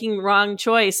about making the wrong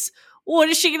choice. What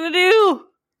is she going to do?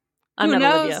 I'm Who not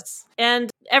knows? Olivia. And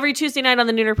every Tuesday night on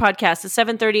the Nooner Podcast at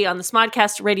 7:30 on the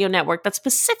Smodcast Radio Network. That's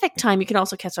Pacific time. You can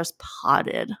also catch us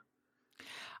podded.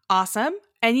 Awesome.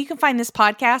 And you can find this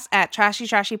podcast at Trashy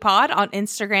Trashy Pod on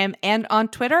Instagram and on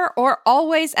Twitter, or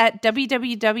always at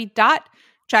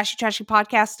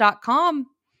www.trashytrashypodcast.com.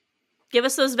 Give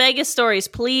us those Vegas stories,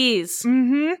 please.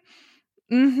 We're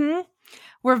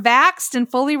vaxxed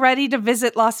and fully ready to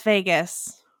visit Las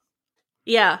Vegas.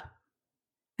 Yeah.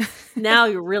 Now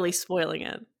you're really spoiling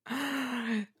it.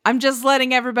 I'm just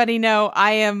letting everybody know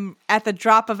I am at the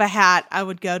drop of a hat. I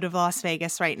would go to Las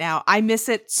Vegas right now. I miss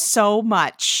it so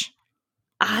much.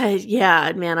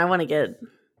 Yeah, man, I want to get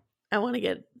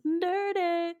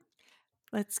dirty.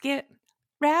 Let's get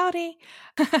rowdy.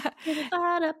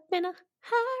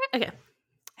 Okay.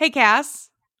 Hey, Cass.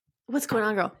 What's going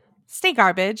on, girl? Stay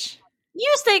garbage.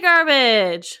 You stay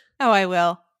garbage. Oh, I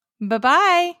will.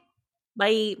 Bye-bye.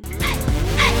 Bye.